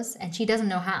Chiron knows, and she doesn't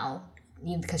know how,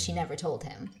 because she never told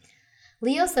him.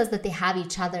 Leo says that they have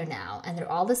each other now, and they're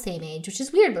all the same age, which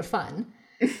is weird but fun.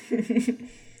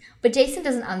 But Jason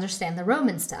doesn't understand the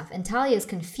Roman stuff, and Talia is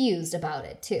confused about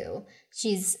it too.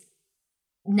 She's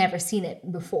never seen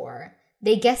it before.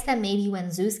 They guess that maybe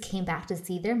when Zeus came back to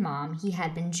see their mom, he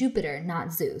had been Jupiter,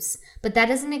 not Zeus. But that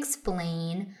doesn't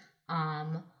explain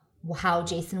how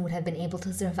Jason would have been able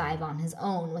to survive on his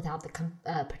own without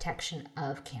the protection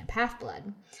of Camp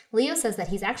Half-Blood. Leo says that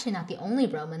he's actually not the only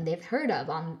Roman they've heard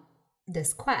of on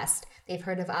this quest. They've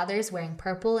heard of others wearing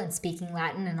purple and speaking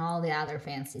Latin and all the other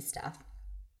fancy stuff.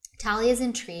 Talia is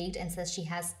intrigued and says she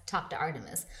has talked to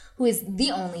Artemis, who is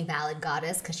the only valid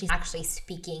goddess because she's actually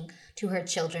speaking to her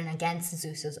children against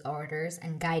Zeus's orders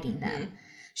and guiding them.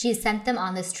 She has sent them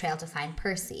on this trail to find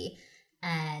Percy,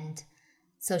 and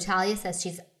so Talia says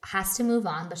she has to move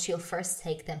on, but she'll first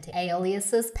take them to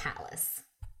Aeolus' palace.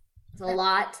 It's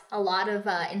a lot of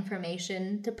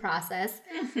information to process.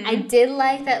 I did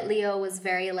like that Leo was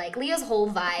very Leo's whole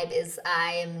vibe is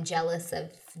I am jealous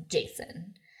of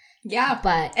Jason. Yeah,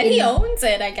 but and he owns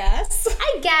it, I guess.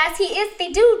 I guess he is.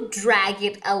 They do drag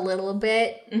it a little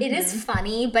bit. It is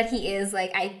funny, but he is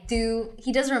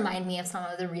he does remind me of some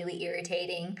of the really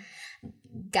irritating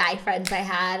guy friends I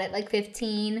had at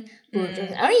 15, who were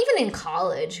just, or even in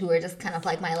college, who were just kind of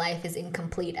my life is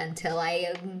incomplete until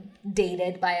I am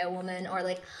dated by a woman, or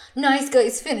nice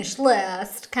guys finish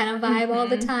last kind of vibe all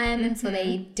the time. And so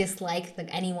they dislike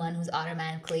anyone who's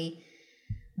automatically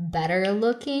better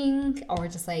looking or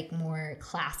just more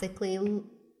classically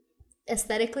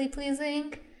aesthetically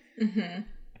pleasing.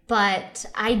 But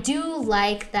I do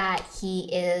like that he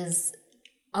is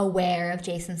aware of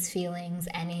Jason's feelings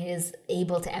and he is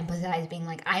able to empathize, being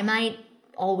I might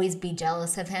always be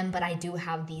jealous of him, but I do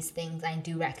have these things. I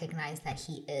do recognize that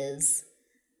he is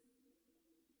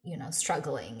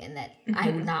struggling, and that I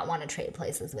would not want to trade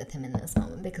places with him in this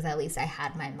moment, because at least I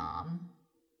had my mom,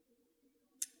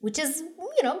 which is,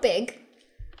 big.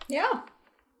 Yeah.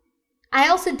 I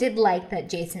also did like that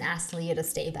Jason asked Leah to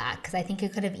stay back, because I think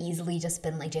it could have easily just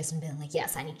been Jason being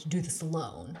yes, I need to do this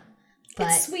alone. But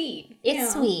it's sweet.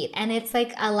 It's sweet, and it's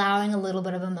allowing a little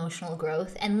bit of emotional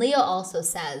growth. And Leo also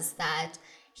says that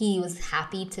he was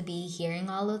happy to be hearing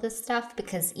all of this stuff,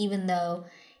 because even though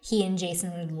he and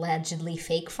Jason were allegedly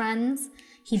fake friends,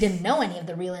 he didn't know any of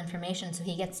the real information, so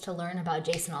he gets to learn about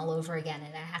Jason all over again,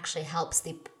 and it actually helps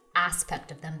the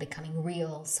aspect of them becoming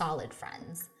real, solid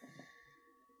friends.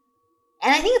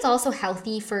 And I think it's also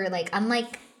healthy for,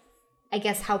 unlike, I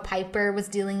guess, how Piper was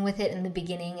dealing with it in the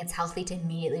beginning, it's healthy to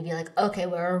immediately be okay,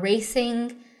 we're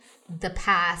erasing the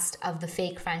past of the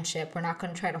fake friendship. We're not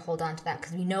going to try to hold on to that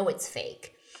because we know it's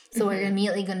fake. So we're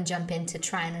immediately going to jump into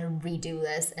trying to redo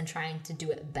this and trying to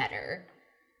do it better.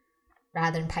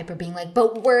 Rather than Piper being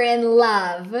but we're in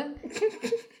love.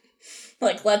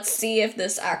 Let's see if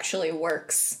this actually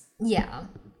works. Yeah.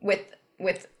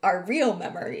 With our real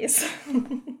memories.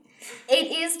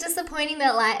 It is disappointing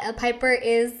that Piper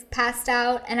is passed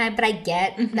out, but I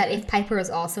get that if Piper was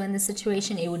also in this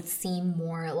situation, it would seem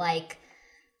more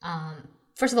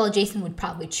first of all, Jason would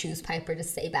probably choose Piper to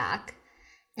stay back.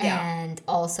 Yeah. And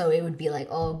also it would be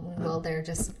oh, well, they're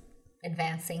just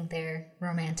advancing their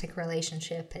romantic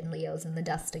relationship and Leo's in the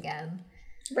dust again.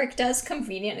 Rick does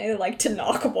conveniently like to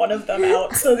knock one of them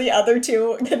out so the other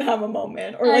two can have a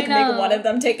moment, or make one of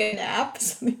them take a nap.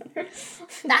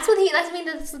 That's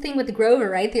the thing with Grover,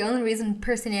 right? The only reason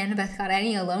Percy and Annabeth got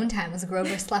any alone time was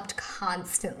Grover slept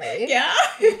constantly. Yeah.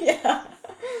 Yeah.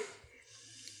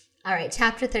 All right,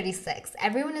 chapter 36.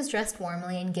 Everyone is dressed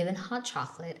warmly and given hot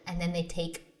chocolate, and then they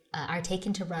are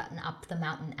taken to run up the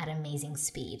mountain at amazing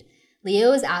speed.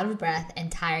 Leo is out of breath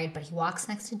and tired, but he walks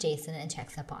next to Jason and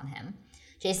checks up on him.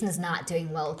 Jason is not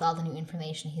doing well with all the new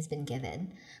information he's been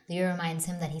given. Leo reminds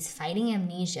him that he's fighting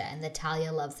amnesia and that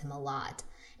Talia loves him a lot.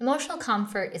 Emotional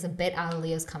comfort is a bit out of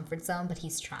Leo's comfort zone, but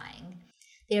he's trying.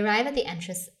 They arrive at the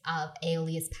entrance of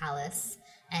Aeolus' palace,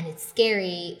 and it's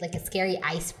scary, like a scary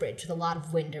ice bridge with a lot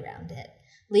of wind around it.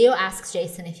 Leo asks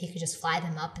Jason if he could just fly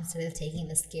them up instead of taking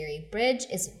the scary bridge,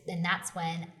 and that's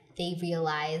when they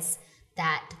realize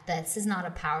that this is not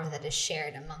a power that is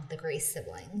shared among the Grace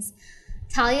siblings.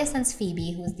 Talia sends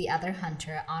Phoebe, who is the other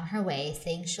hunter, on her way,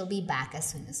 saying she'll be back as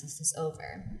soon as this is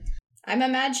over. I'm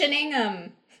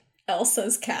imagining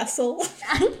Elsa's castle.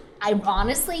 I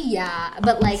honestly, yeah,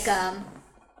 but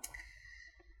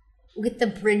with the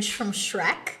bridge from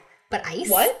Shrek, but ice.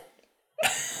 What?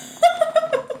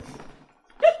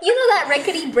 You know that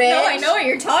rickety bridge? No, I know what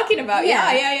you're talking about.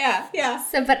 Yeah.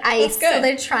 So, so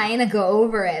they're trying to go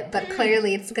over it, but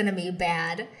clearly it's going to be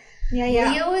bad.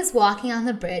 Yeah. Leo is walking on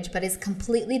the bridge, but is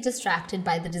completely distracted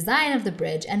by the design of the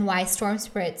bridge and why storm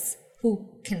spirits who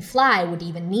can fly would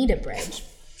even need a bridge.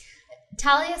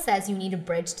 Talia says you need a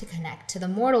bridge to connect to the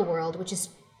mortal world, which is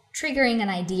triggering an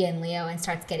idea in Leo and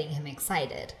starts getting him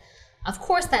excited. Of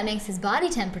course, that makes his body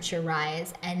temperature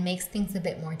rise and makes things a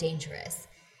bit more dangerous.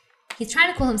 He's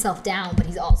trying to cool himself down, but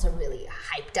he's also really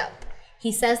hyped up.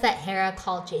 He says that Hera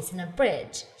called Jason a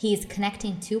bridge. He's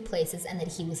connecting two places and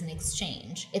that he was an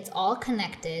exchange. It's all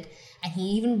connected, and he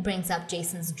even brings up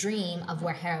Jason's dream of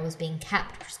where Hera was being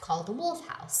kept, which is called the Wolf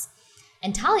House.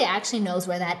 And Talia actually knows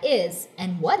where that is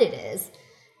and what it is.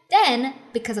 Then,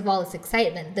 because of all this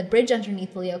excitement, the bridge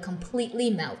underneath Leo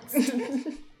completely melts.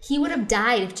 He would have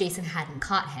died if Jason hadn't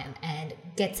caught him and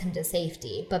gets him to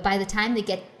safety. But by the time they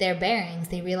get their bearings,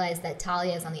 they realize that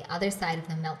Talia is on the other side of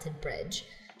the melted bridge.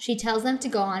 She tells them to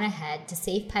go on ahead to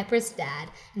save Piper's dad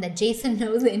and that Jason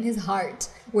knows in his heart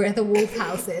where the Wolf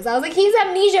House is. I was like, he's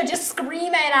amnesia, just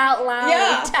scream it out loud.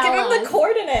 Yeah, give him the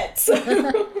coordinates.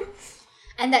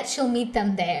 And that she'll meet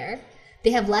them there.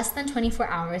 They have less than 24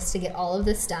 hours to get all of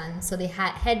this done, so they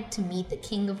head to meet the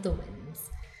King of the Winds.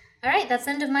 All right, that's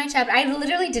the end of my chapter. I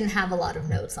literally didn't have a lot of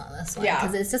notes on this one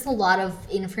because it's just a lot of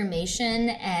information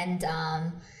and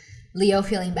Leo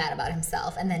feeling bad about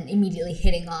himself and then immediately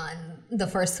hitting on the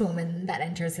first woman that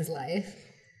enters his life.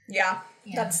 Yeah.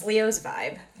 That's Leo's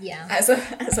vibe. Yeah. As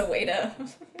a way to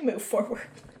move forward.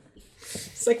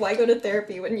 It's like, why go to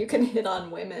therapy when you can hit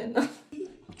on women?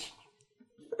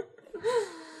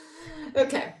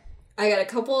 Okay, I got a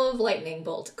couple of lightning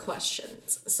bolt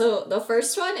questions. So the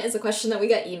first one is a question that we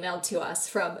got emailed to us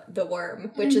from The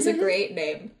Worm, which is a great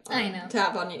name I know. to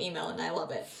have on an email, and I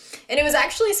love it. And it was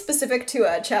actually specific to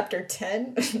chapter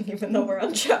 10, even though we're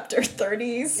on chapter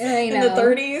 30s in the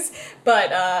 30s.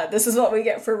 But this is what we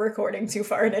get for recording too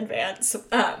far in advance.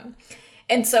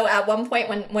 And so at one point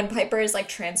when Piper is like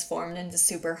transformed into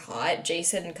super hot,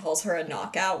 Jason calls her a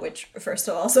knockout, which first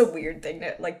of all is a weird thing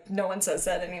that like no one says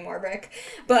that anymore, Rick.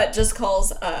 But just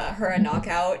calls her a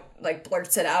knockout, like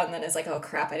blurts it out and then is like, oh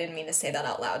crap, I didn't mean to say that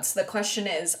out loud. So the question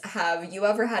is, have you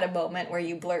ever had a moment where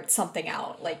you blurt something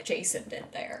out like Jason did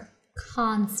there?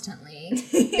 Constantly.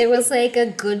 There was like a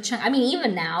good chunk, I mean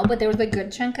even now, but there was a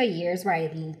good chunk of years where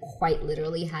I quite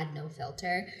literally had no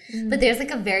filter. But there's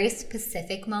like a very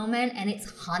specific moment and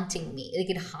it's haunting me. Like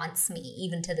it haunts me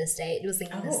even to this day. It was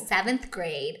like in the 7th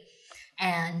grade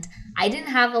and I didn't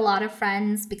have a lot of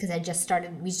friends because we just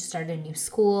started a new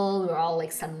school. We were all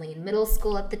like suddenly in middle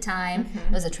school at the time.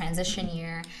 It was a transition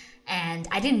year and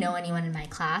I didn't know anyone in my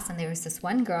class and there was this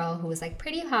one girl who was like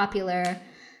pretty popular.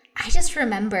 I just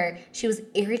remember she was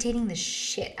irritating the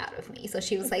shit out of me. So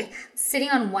she was like sitting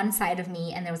on one side of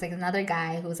me and there was like another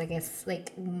guy who was I guess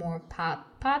like more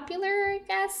popular, I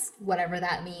guess, whatever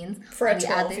that means. For a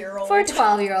 12-year-old. For a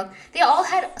 12-year-old. They all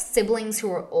had siblings who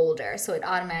were older, so it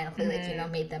automatically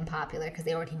made them popular because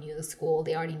they already knew the school,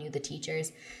 they already knew the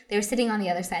teachers. They were sitting on the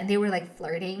other side and they were like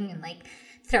flirting and like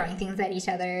throwing things at each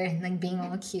other and like being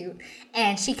all cute.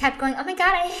 And she kept going, oh my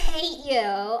God, I hate you.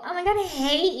 Oh my God, I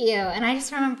hate you. And I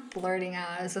just remember blurting out.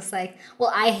 I was just like,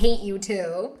 well, I hate you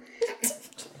too.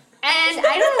 And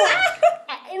I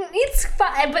don't know. It's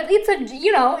fun, but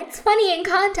it's funny in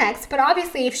context. But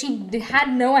obviously, if she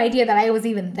had no idea that I was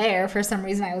even there, for some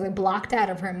reason, I was like blocked out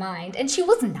of her mind. And she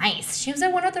was nice. She was she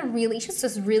was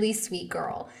this really sweet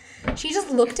girl. She just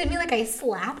looked at me like I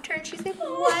slapped her, and she's like,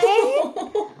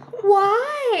 "What?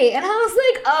 Why?" And I was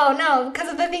like, "Oh no, because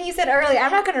of the thing you said earlier.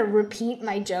 I'm not gonna repeat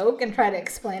my joke and try to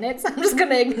explain it. So I'm just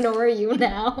gonna ignore you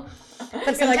now."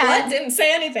 But you're like, what? Didn't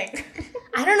say anything.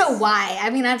 I don't know why.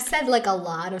 I mean, I've said like a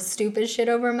lot of stupid shit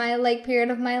over my like period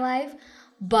of my life,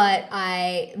 but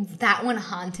that one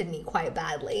haunted me quite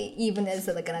badly, even as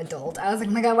like an adult. I was like,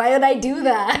 oh my God, why did I do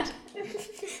that?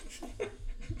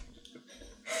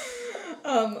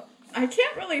 I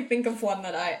can't really think of one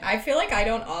that I feel like I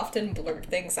don't often blurt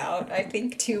things out. I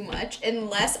think too much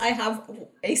unless I have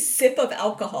a sip of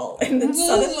alcohol and then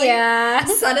suddenly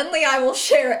I will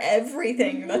share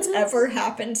everything that's ever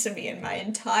happened to me in my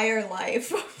entire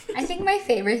life. I think my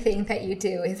favorite thing that you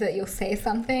do is that you'll say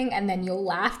something and then you'll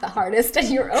laugh the hardest at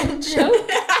your own joke.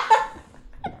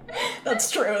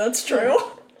 That's true.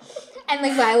 And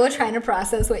like while we're trying to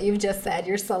process what you've just said,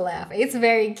 you're still laughing. It's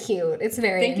very cute. It's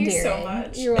very endearing. Thank you so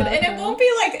much. You're welcome. And it won't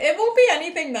be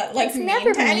anything that like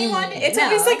mean to anyone. It's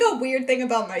always like a weird thing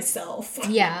about myself.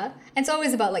 Yeah. It's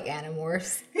always about like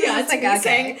Animorphs. Yeah, it's like me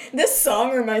saying, this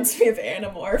song reminds me of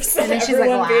Animorphs. And then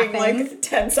everyone she's like being like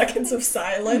 10 seconds of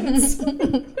silence.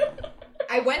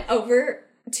 I went over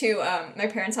to my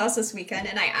parents' house this weekend,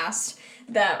 and I asked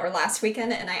that, or last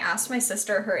weekend, and I asked my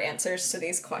sister her answers to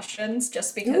these questions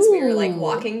just because we were like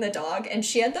walking the dog, and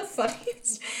she had the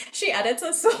funniest. She edits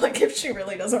us, so like if she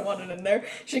really doesn't want it in there,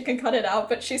 she can cut it out.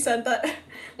 But she said that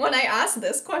when I asked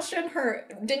this question,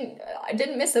 I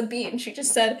didn't miss a beat, and she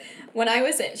just said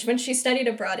when she studied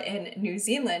abroad in New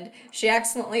Zealand, she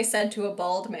accidentally said to a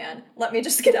bald man, "Let me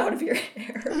just get out of your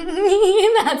hair."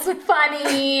 That's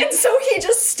funny. And so he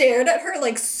just stared at her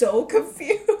like so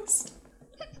confused.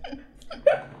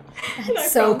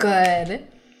 That's so good.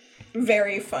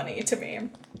 Very funny to me.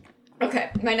 Okay,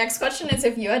 my next question is,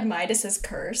 if you had Midas's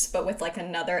curse, but with like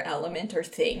another element or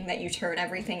thing that you turn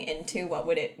everything into, what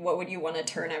would you want to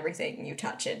turn everything you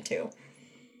touch into?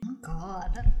 Oh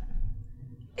God.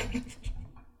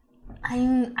 I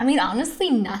mean, honestly,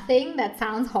 nothing. That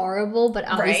sounds horrible, but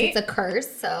obviously it's a curse.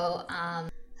 So,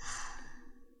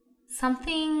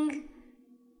 something.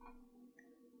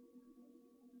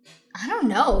 I don't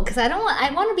know, because I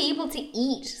want to be able to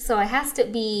eat, so it has to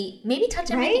be, maybe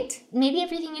touch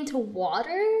everything into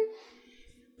water,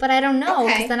 but I don't know,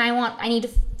 because then I need,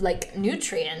 like,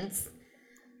 nutrients.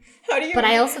 How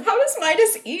does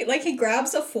Midas eat? Like, he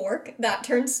grabs a fork, that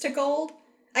turns to gold?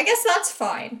 I guess that's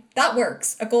fine. That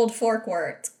works. A gold fork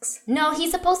works. No,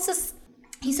 he's supposed to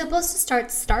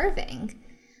start starving.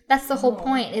 That's the whole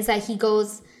point, is that he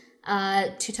goes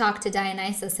to talk to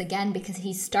Dionysus again because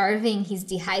he's starving, he's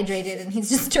dehydrated, and he's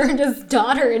just turned his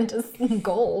daughter into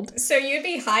gold. So you'd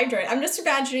be hydrated. I'm just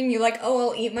imagining you like,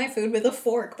 I'll eat my food with a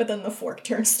fork, but then the fork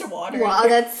turns to water. Well,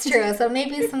 that's true. So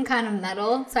maybe some kind of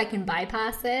metal so I can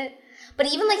bypass it. But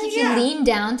even like if you lean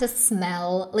down to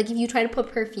smell, like if you try to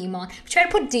put perfume on, if you try to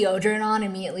put deodorant on, it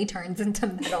immediately turns into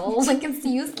metal. Like it's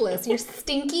useless. You're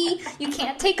stinky. You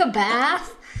can't take a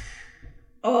bath.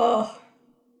 Oh.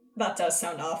 That does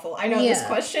sound awful. I know this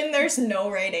question, there's no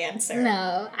right answer.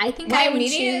 No, I think I would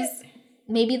choose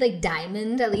maybe like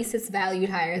diamond. At least it's valued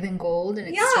higher than gold and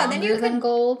it's stronger than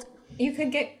gold. You could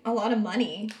get a lot of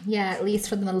money. Yeah, at least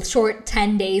for the short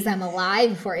 10 days I'm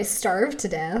alive before I starve to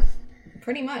death.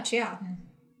 Pretty much, yeah.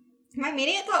 My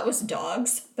immediate thought was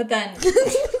dogs, but then...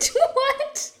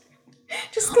 What?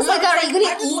 Just oh my God, are you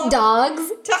going to eat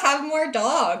dogs? To have more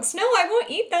dogs. No, I won't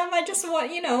eat them. I just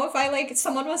want, if I like,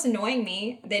 someone was annoying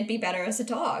me, they'd be better as a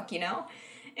dog,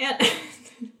 And,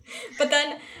 but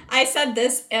then I said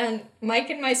this, and Mike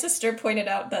and my sister pointed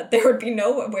out that there would be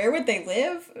where would they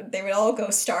live? They would all go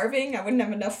starving. I wouldn't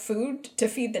have enough food to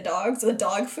feed the dogs. The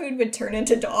dog food would turn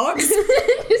into dogs.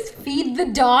 Just feed the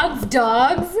dogs.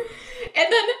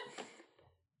 And then...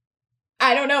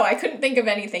 I don't know. I couldn't think of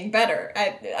anything better.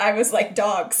 I was like,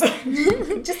 dogs.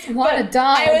 Just want a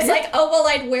dog. I was like,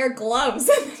 I'd wear gloves.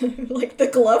 Like, the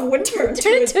glove would turn to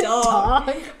a dog.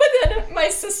 But then my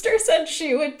sister said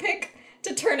she would pick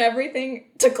to turn everything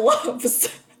to gloves.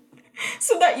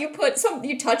 So that you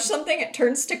touch something, it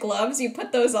turns to gloves, you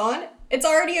put those on, it's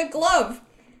already a glove.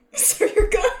 So you're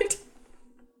good.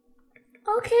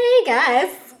 Okay,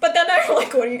 guys. But then I'm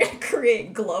like, what are you going to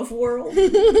create? Glove world?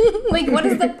 Like, what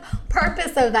is the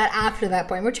purpose of that after that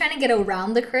point? We're trying to get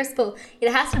around the curse, but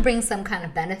it has to bring some kind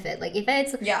of benefit. Like, I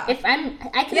can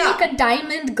make a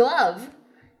diamond glove.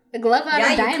 A glove out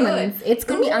of diamonds. It's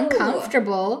going to be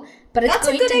uncomfortable, but it's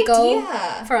going to go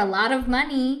for a lot of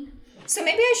money. So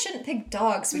maybe I shouldn't pick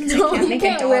dogs because I can't make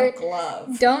a dog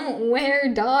glove. Don't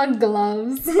wear dog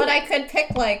gloves. But I could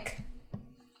pick, like...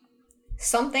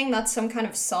 something that's some kind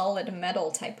of solid metal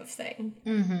type of thing.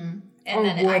 Mm-hmm. And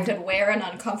then I could wear an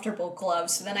uncomfortable glove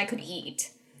so then I could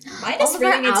eat. Midas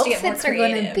really needs to get more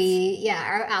creative.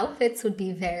 Our outfits would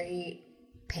be very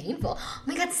painful. Oh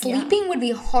my God, sleeping would be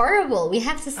horrible. We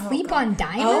have to sleep on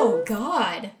diamonds. Oh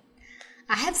God.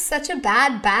 I have such a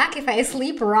bad back if I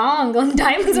sleep wrong.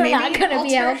 Diamonds are not going to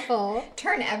be helpful.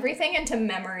 Turn everything into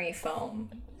memory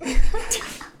foam.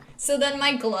 So then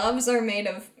my gloves are made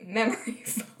of memory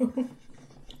foam.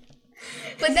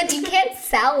 But then you can't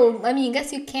sell. I mean, I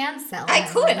guess you can sell.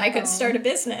 I could start a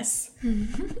business.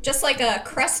 Just like a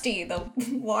Krusty, the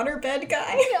waterbed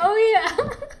guy. Oh, yeah.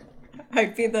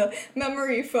 I'd be the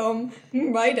memory foam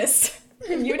Midas.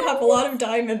 You'd have a lot of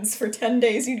diamonds for 10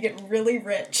 days. You'd get really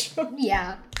rich.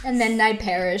 Yeah. And then I'd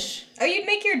perish. Oh, you'd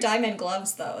make your diamond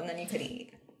gloves, though, and then you could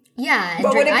eat. Yeah.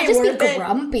 But would it be worth it?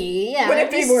 Grumpy. Yeah. Would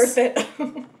it be worth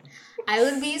it? I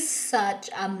would be such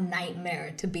a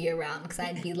nightmare to be around because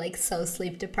I'd be like so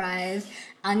sleep deprived,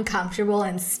 uncomfortable,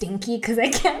 and stinky because I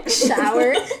can't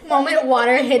shower. The moment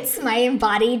water hits my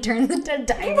body, turns into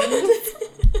diamonds.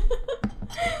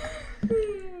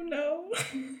 Oh, no.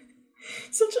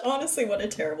 Honestly, what a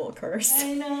terrible curse.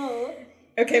 I know.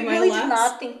 Okay, I really did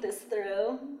not think this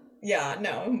through. Yeah,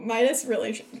 no, Midas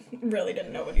really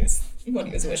didn't know what he was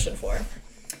wishing for.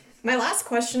 My last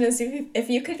question is, if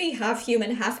you could be half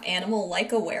human, half animal,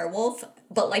 like a werewolf,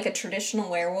 but like a traditional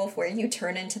werewolf where you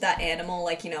turn into that animal,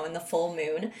 like, in the full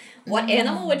moon, what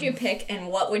animal would you pick and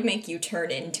what would make you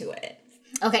turn into it?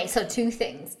 Okay, so 2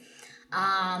 things.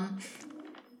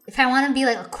 If I want to be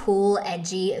like a cool,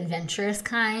 edgy, adventurous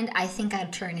kind, I think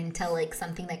I'd turn into like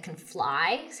something that can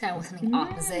fly. So I want something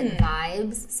opposite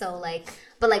vibes. So like,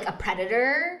 but like a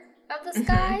predator of the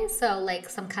sky. So like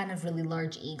some kind of really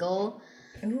large eagle.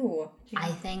 Ooh. I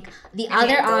think the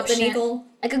other option, eagle,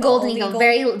 like a golden eagle,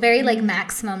 very, very like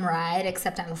maximum ride,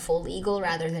 except I'm a full eagle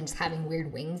rather than just having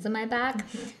weird wings in my back.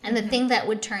 And the thing that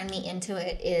would turn me into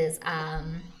it is,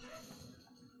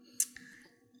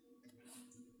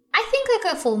 I think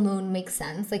like a full moon makes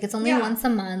sense. Like it's only once a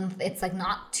month. It's like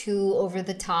not too over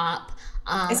the top.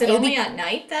 Is it only at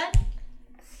night then?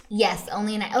 Yes,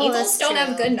 only at night. Oh, Eagles don't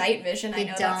have good night vision. I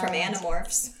know that from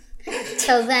Animorphs.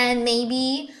 So then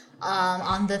maybe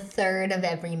on the 3rd of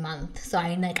every month. So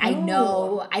I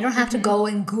know I don't have to go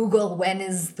and Google when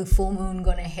is the full moon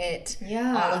gonna hit.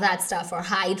 Yeah. All of that stuff, or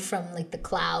hide from like the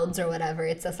clouds or whatever.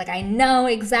 It's just like I know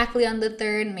exactly on the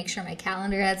 3rd and make sure my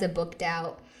calendar has it booked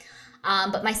out.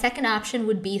 But my second option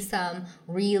would be some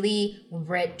really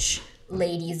rich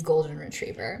lady's golden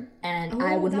retriever. And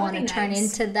I would want to turn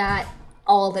into that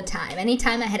all the time.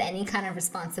 Anytime I had any kind of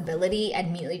responsibility, I'd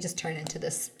immediately just turn into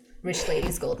this rich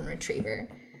lady's golden retriever.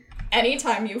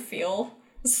 Anytime you feel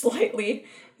slightly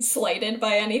slighted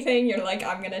by anything, you're like,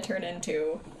 I'm going to turn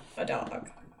into a dog.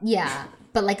 Yeah.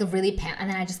 But like a really and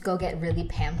then I just go get really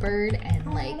pampered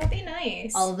and like that'd be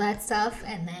nice. All of that stuff,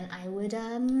 and then I would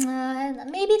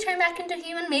maybe turn back into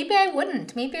human. Maybe I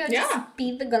wouldn't. Maybe I would just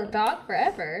be the dog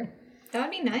forever. That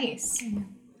would be nice.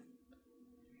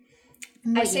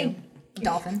 I say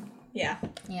dolphin. Yeah.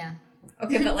 Yeah.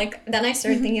 Okay, but like then I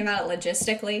started thinking about it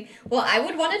logistically. Well, I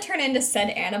would want to turn into said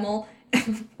animal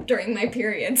during my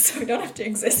period, so I don't have to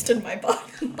exist in my body.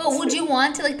 But would you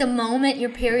want to, like, the moment your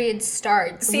period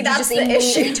starts, see, that's the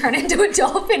issue, turn into a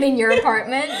dolphin in your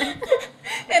apartment?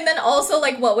 And then also,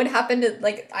 like, what would happen to,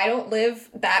 like, I don't live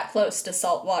that close to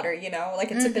salt water,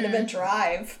 like it's a bit of a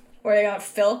drive where I gotta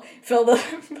fill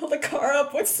the car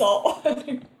up with salt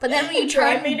water. But then when you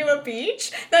drive me to a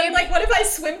beach, then like, what if I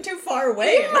swim too far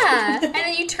away? Yeah, and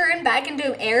then you turn back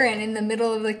into Aaron in the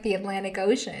middle of like the Atlantic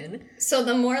Ocean. So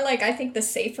the more like, I think the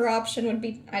safer option would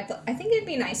be, I think it'd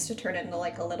be nice to turn into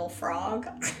like a little frog.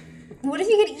 What if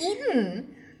you get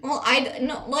eaten? Well,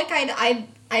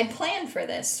 I'd plan for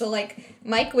this, so like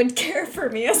Mike would care for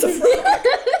me as a frog.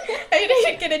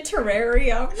 I'd get a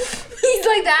terrarium. He's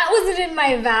like, that wasn't in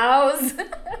my vows.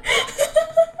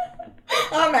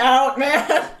 I'm out,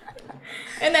 man.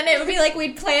 And then it would be like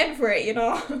we'd plan for it,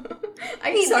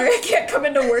 I'm sorry I can't come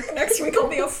into work next week. I'll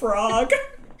be a frog.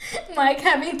 Mike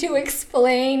having to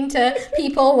explain to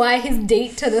people why his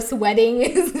date to this wedding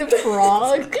is a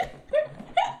frog.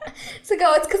 It's like,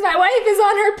 it's because my wife is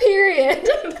on her period.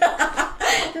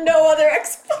 No other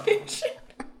explanation.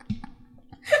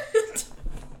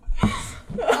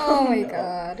 Oh my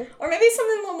god. Or maybe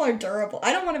something a little more durable.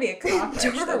 I don't want to be a cockroach,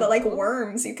 though, but like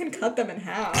worms, you can cut them in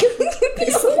half. You could be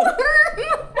a worm.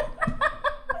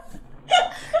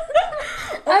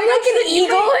 I'm like an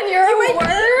eagle and you're a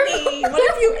worm. What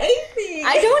if you ate me?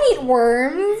 I don't eat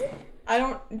worms.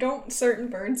 Don't certain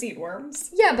birds eat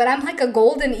worms? Yeah, but I'm like a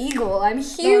golden eagle. I'm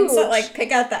huge. So like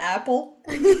pick out the apple.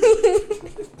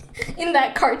 In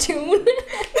that cartoon.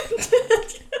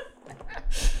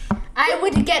 I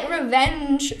would get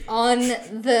revenge on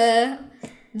the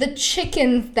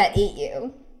chickens that ate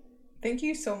you. Thank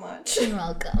you so much. You're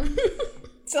welcome.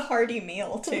 It's a hearty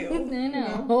meal too. I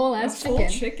know. Whole ass chicken. Full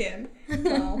chicken.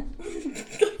 Wow.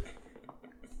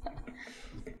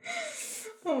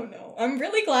 Oh no. I'm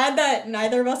really glad that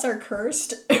neither of us are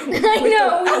cursed. I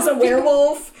know. As a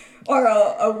werewolf or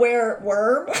a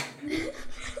werewolf.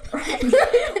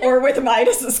 Or with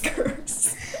Midas's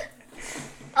curse.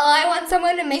 Oh, I want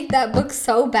someone to make that book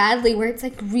so badly where it's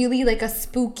like really like a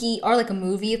spooky, or like a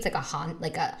movie, it's like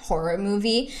a horror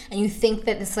movie, and you think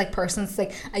that this like person's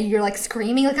like, you're like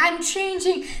screaming like, I'm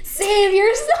changing, save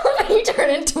yourself, and you turn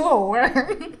into a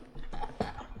worm.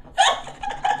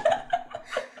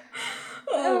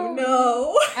 Oh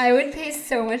no. I would pay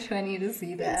so much money to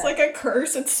see that. It's like a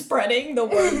curse, it's spreading, the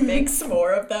worm makes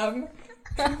more of them.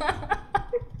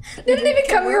 Didn't they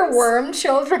become your worm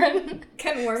children?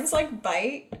 Can worms like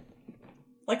bite?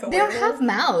 Like a They don't have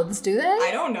mouths, do they?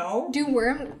 I don't know.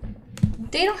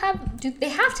 They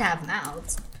have to have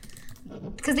mouths.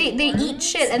 Because they eat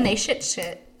shit and they shit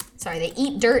shit. Sorry, they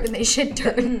eat dirt and they shit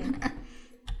dirt.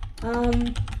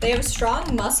 They have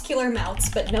strong muscular mouths,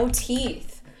 but no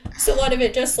teeth. So what if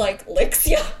it just, like, licks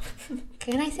you?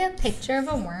 Can I see a picture of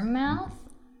a worm mouth?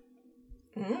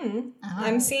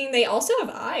 I'm seeing they also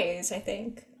have eyes, I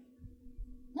think.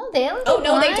 No, they don't. Oh,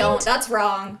 no, they don't. That's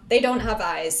wrong. They don't have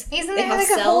eyes. Isn't they there have like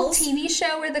cells. a whole TV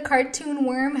show where the cartoon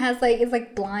worm has like is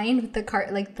like blind with the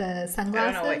the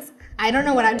sunglasses? I don't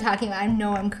know what I'm talking about. I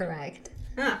know I'm correct.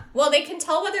 Well, they can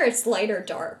tell whether it's light or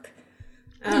dark.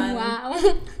 Wow.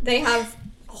 They have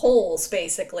holes,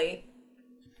 basically.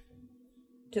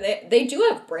 They do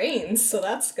have brains, so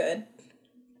that's good.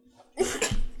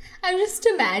 I'm just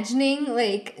imagining,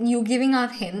 like, you giving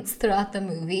off hints throughout the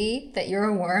movie that you're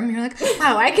a worm. You're like,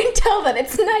 wow, I can tell that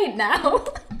it's night now.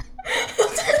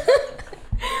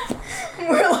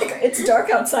 We're like, it's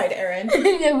dark outside, Erin. I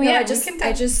didn't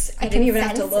even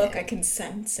have to look. I can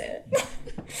sense it.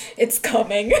 It's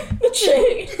coming. The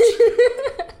change.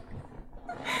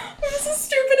 This is the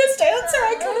stupidest answer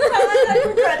I could have had. I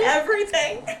regret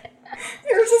everything.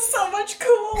 Yours is so much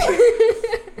cooler.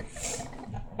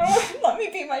 Let me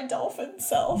be my dolphin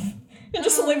self and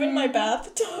just live in my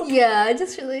bathtub. Yeah,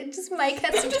 just Mike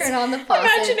has to turn on the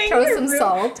faucet, throw some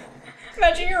salt.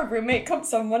 Imagine your roommate comes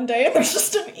home one day and there's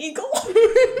just an eagle.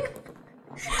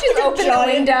 Just open the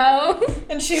window.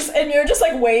 And you're just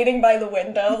like waiting by the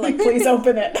window, like, please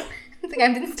open it. It's like,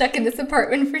 I've been stuck in this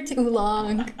apartment for too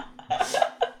long.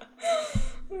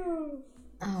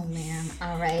 Oh man,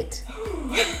 all right.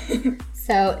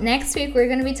 So next week we're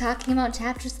going to be talking about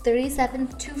chapters 37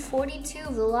 to 42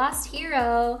 of The Lost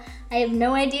Hero. I have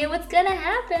no idea what's going to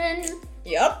happen.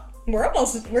 Yep.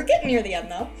 We're getting near the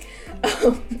end though.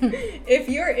 If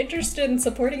you're interested in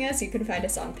supporting us, you can find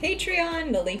us on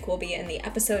Patreon. The link will be in the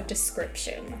episode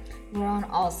description. We're on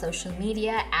all social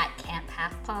media at Camp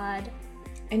Half Pod.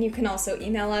 And you can also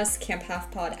email us,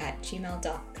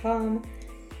 camphalfpod@gmail.com.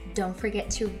 Don't forget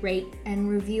to rate and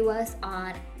review us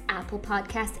on Apple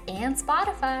Podcasts and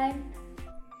Spotify.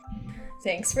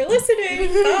 Thanks for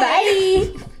listening.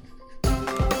 Bye.